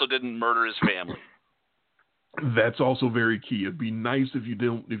 He also didn't murder his family. That's also very key. It'd be nice if you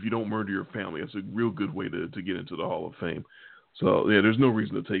don't murder your family. That's a real good way to get into the Hall of Fame. So yeah, there's no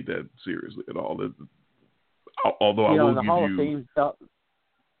reason to take that seriously at all. Although I'll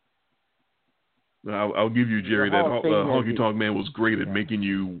give you, Jerry, that Honky Tonk Man was great at making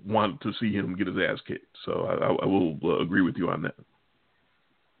you want to see him get his ass kicked. So I will agree with you on that.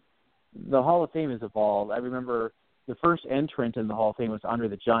 The Hall of Fame has evolved. I remember the first entrant in the Hall of Fame was Andre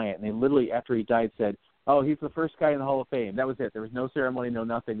the Giant, and they literally, after he died, said, "Oh, he's the first guy in the Hall of Fame." That was it. There was no ceremony, no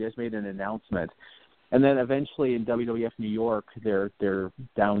nothing. They just made an announcement. And then eventually in WWF New York, their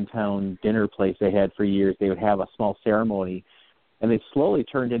downtown dinner place they had for years, they would have a small ceremony. And they slowly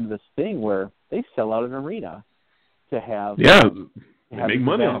turned into this thing where they sell out an arena to have they make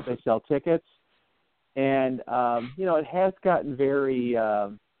money off it. They sell tickets. And, it has gotten very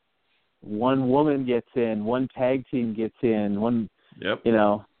one woman gets in, one tag team gets in, one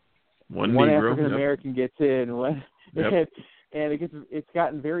one Negro, African American gets in, one Yep. and it's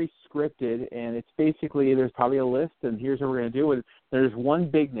gotten very scripted, and it's basically there's probably a list, and here's what we're going to do, and there's one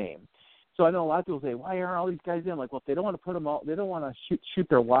big name. So I know a lot of people say, why aren't all these guys in? Like, well, if they don't want to put them all, they don't want to shoot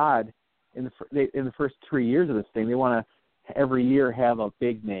their wad in the first 3 years of this thing. They want to every year have a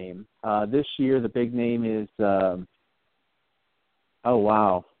big name. This year the big name is oh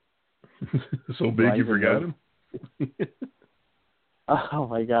wow, so big you forgot him. Oh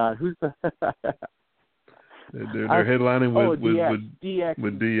my God, who's the? They're headlining with DX.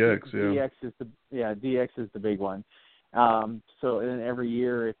 With DX, yeah. DX is the big one. So and every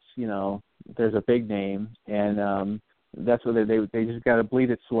year it's there's a big name, and that's what they just got to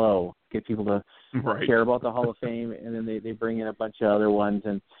bleed it slow, get people to care about the Hall of Fame, and then they bring in a bunch of other ones.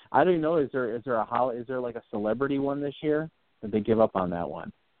 And I don't even know, is there like a celebrity one this year? Did they give up on that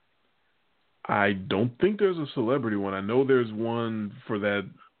one? I don't think there's a celebrity one. I know there's one for that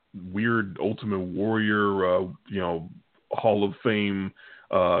weird Ultimate Warrior, Hall of Fame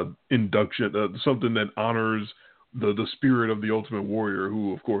induction, something that honors the spirit of the Ultimate Warrior,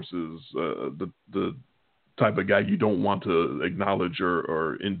 who of course is the type of guy you don't want to acknowledge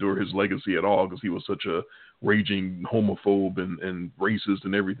or endure his legacy at all, because he was such a raging homophobe and racist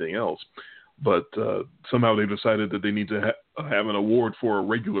and everything else. But somehow they decided that they need to have an award for a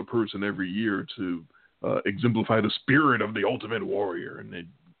regular person every year to exemplify the spirit of the Ultimate Warrior, and they're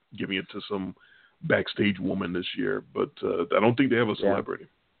giving it to some backstage woman this year. But I don't think they have a celebrity.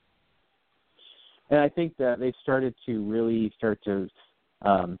 And I think that they've started to really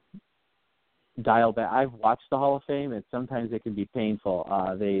dial back. I've watched the Hall of Fame, and sometimes it can be painful.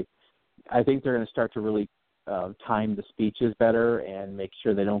 I think they're going to start to really time the speeches better and make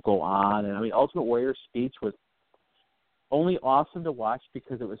sure they don't go on. And I mean, Ultimate Warrior's speech was only awesome to watch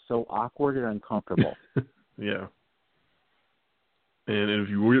because it was so awkward and uncomfortable. Yeah. And if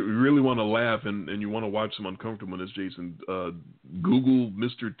you really want to laugh and you want to watch some uncomfortableness, Jason, Google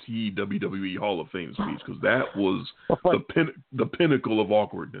Mr. T WWE Hall of Fame speech, because that was the pinnacle of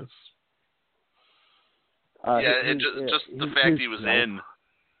awkwardness. Just the fact he was in.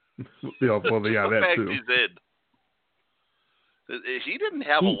 That too. He's in. He didn't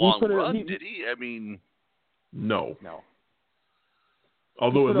have a long run, did he? I mean, no.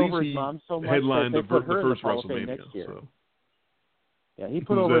 Although at least he headlined the first WrestleMania. So. Yeah, he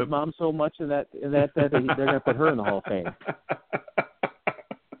put over his mom so much in that they're going to put her in the Hall of Fame.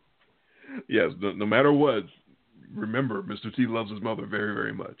 Yes, no matter what, remember, Mr. T loves his mother very,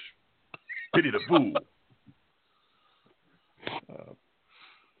 very much. Pity the fool.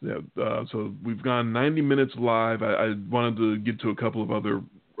 So we've gone 90 minutes live. I wanted to get to a couple of other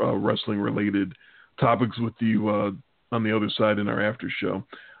wrestling-related topics with you on the other side in our after show.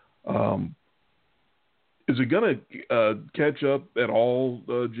 Is it going to catch up at all,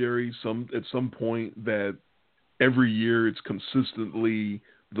 Jerry, at some point that every year it's consistently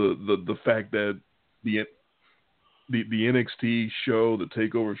the fact that the NXT show, the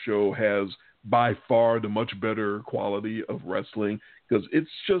TakeOver show, has by far the much better quality of wrestling? Because it's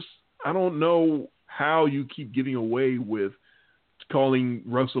just, I don't know how you keep getting away with calling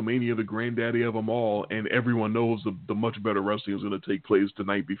WrestleMania the granddaddy of them all, and everyone knows the much better wrestling is going to take place the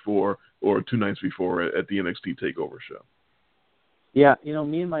night before or 2 nights before at the NXT TakeOver show. Yeah,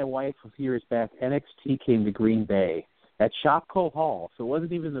 me and my wife a few years back, NXT came to Green Bay at Shopko Hall, so it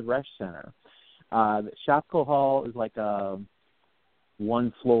wasn't even the Resch Center. Shopko Hall is like a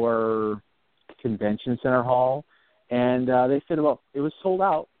one-floor convention center hall, and they said it was sold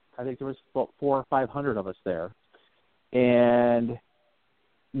out. I think there was about 400 or 500 of us there. And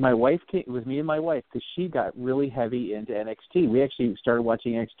my wife it was me and my wife, because she got really heavy into NXT. We actually started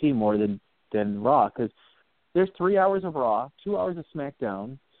watching NXT more than Raw, because there's 3 hours of Raw, 2 hours of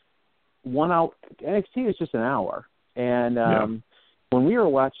SmackDown, 1 hour. NXT is just an hour. And when we were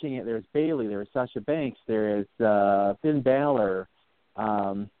watching it, there's Bayley, there's Sasha Banks, there's Finn Balor,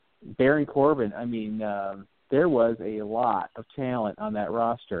 Baron Corbin. I mean, there was a lot of talent on that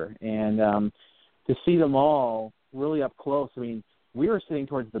roster. And to see them all really up close, I mean, we were sitting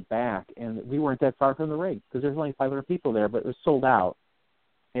towards the back, and we weren't that far from the ring because there's only 500 people there, but it was sold out,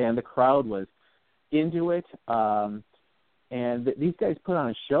 and the crowd was into it. And these guys put on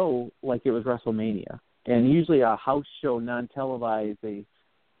a show like it was WrestleMania. And usually a house show, non-televised, they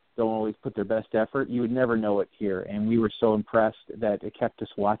don't always put their best effort. You would never know it here, and we were so impressed that it kept us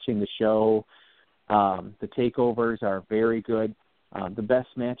watching the show. The takeovers are very good. The best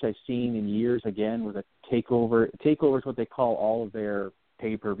match I've seen in years, again, was a takeover. Takeover is what they call all of their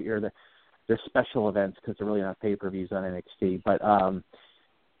pay-per-view, or their special events, because they're really not pay-per-views on NXT. But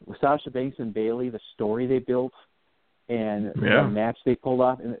with Sasha Banks and Bayley, the story they built and Yeah. the match they pulled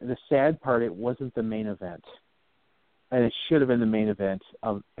off. And the sad part, it wasn't the main event. And it should have been the main event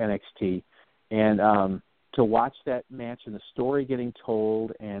of NXT. And to watch that match and the story getting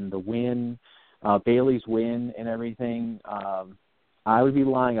told and the win, Bayley's win and everything, I would be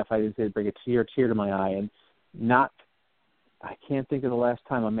lying if I didn't say bring a tear to my eye. And I can't think of the last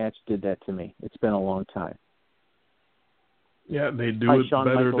time a match did that to me. It's been a long time. Yeah, they do Like it Shawn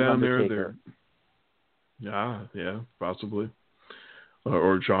better Michaels, down there. Undertaker. Yeah, possibly.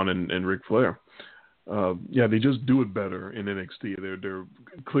 Or Shawn and Ric Flair. They just do it better in NXT. They're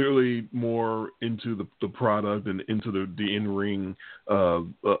clearly more into the product and into the in-ring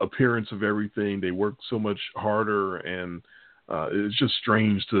appearance of everything. They work so much harder, and it's just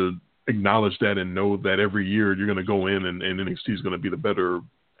strange to acknowledge that and know that every year you're going to go in and NXT is going to be the better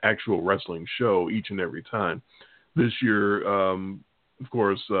actual wrestling show each and every time. This year, of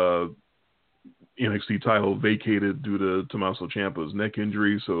course, NXT title vacated due to Tommaso Ciampa's neck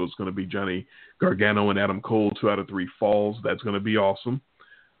injury, so it's going to be Johnny Gargano and Adam Cole, 2 out of 3 falls. That's going to be awesome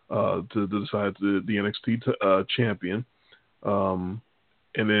to decide the NXT champion.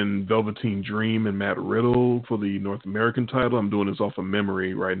 And then Velveteen Dream and Matt Riddle for the North American title. I'm doing this off of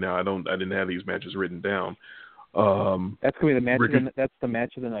memory right now. I didn't have these matches written down. That's going to be the match. That's the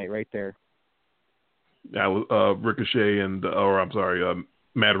match of the night right there. Ricochet and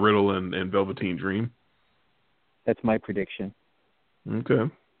Matt Riddle and Velveteen Dream. That's my prediction.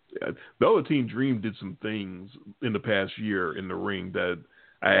 Okay. Yeah. Velveteen Dream did some things in the past year in the ring that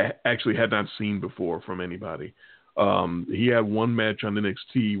I actually had not seen before from anybody. He had one match on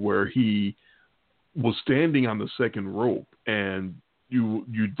NXT where he was standing on the second rope, and you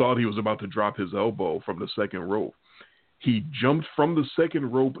thought he was about to drop his elbow from the second rope. He jumped from the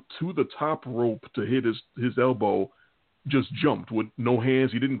second rope to the top rope to hit his elbow, just jumped with no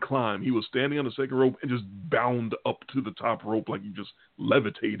hands. He didn't climb. He was standing on the second rope and just bound up to the top rope like he just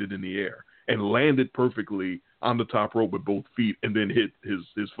levitated in the air and landed perfectly on the top rope with both feet and then hit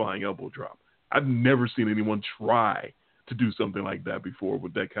his flying elbow drop. I've never seen anyone try to do something like that before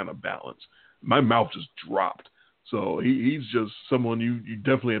with that kind of balance. My mouth just dropped. So he's just someone you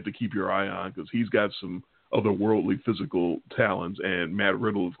definitely have to keep your eye on because he's got some otherworldly physical talents. And Matt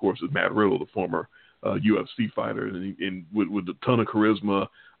Riddle, of course, is Matt Riddle, the former UFC fighter, and with a ton of charisma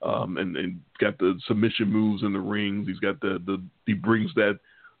and got the submission moves in the rings. He's got he brings that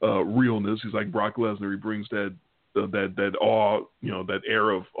realness. He's like Brock Lesnar. He brings that awe, that air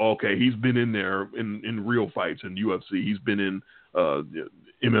of, okay, he's been in there in real fights in UFC. He's been in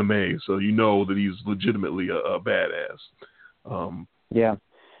MMA, so you know that he's legitimately a badass. Yeah.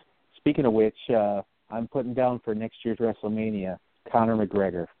 Speaking of which, I'm putting down for next year's WrestleMania, Conor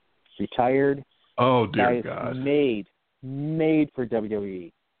McGregor. Retired. Oh, dear guy God. Made for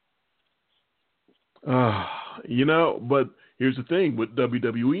WWE. But here's the thing with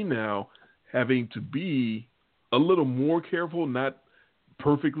WWE now having to be a little more careful, not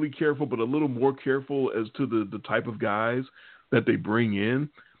perfectly careful, but a little more careful as to the type of guys that they bring in.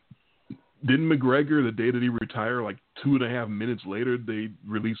 Didn't McGregor, the day that he retired, like 2.5 minutes later, they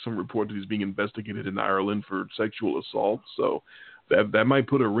released some report that he's being investigated in Ireland for sexual assault. So that might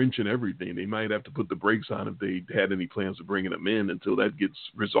put a wrench in everything. They might have to put the brakes on if they had any plans of bringing him in until that gets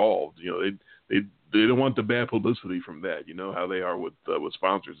resolved. They don't want the bad publicity from that. You know how they are with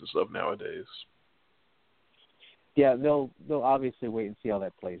sponsors and stuff nowadays. Yeah, they'll obviously wait and see how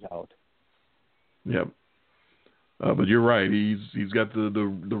that plays out. Yep. But you're right. He's got the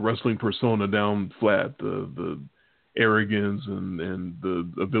wrestling persona down flat. The arrogance and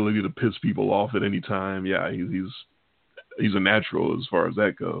the ability to piss people off at any time. Yeah, he's a natural as far as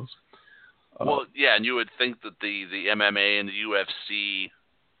that goes. Well, yeah, and you would think that the MMA and the UFC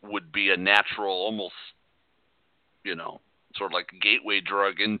would be a natural, almost, sort of like a gateway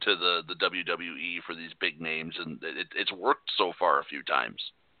drug into the WWE for these big names, and it's worked so far a few times.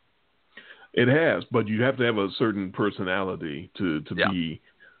 It has, but you have to have a certain personality to do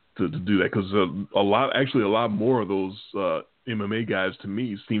that, because a lot more of those MMA guys to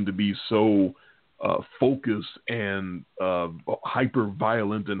me seem to be so focused and hyper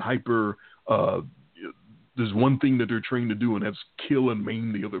violent and hyper. There's one thing that they're trained to do, and that's kill and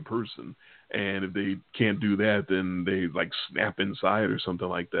maim the other person. And if they can't do that, then they like snap inside or something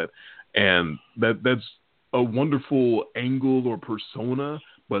like that. And that's a wonderful angle or persona,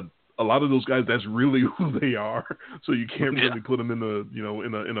 but a lot of those guys, that's really who they are. So you can't really put them in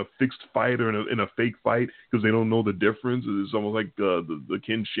a fixed fight or in a fake fight because they don't know the difference. It's almost like the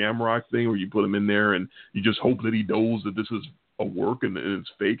Ken Shamrock thing where you put him in there and you just hope that he knows that this is a work and it's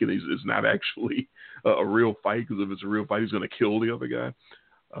fake and it's not actually a real fight, because if it's a real fight, he's going to kill the other guy.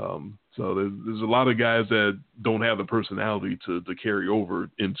 So there's a lot of guys that don't have the personality to carry over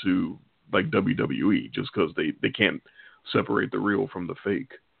into like WWE just because they can't separate the real from the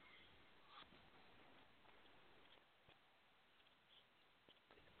fake.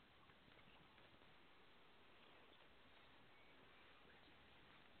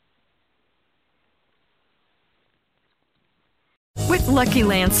 With Lucky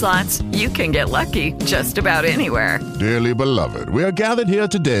Land Slots, you can get lucky just about anywhere. Dearly beloved, we are gathered here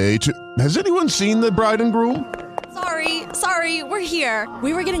today to... Has anyone seen the bride and groom? Sorry, we're here.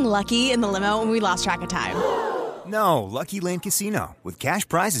 We were getting lucky in the limo and we lost track of time. No, Lucky Land Casino, with cash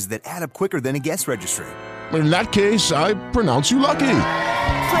prizes that add up quicker than a guest registry. In that case, I pronounce you lucky.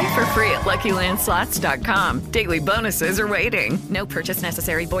 Play for free at LuckyLandSlots.com. Daily bonuses are waiting. No purchase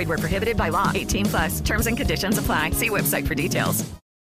necessary. Void where prohibited by law. 18+. Terms and conditions apply. See website for details.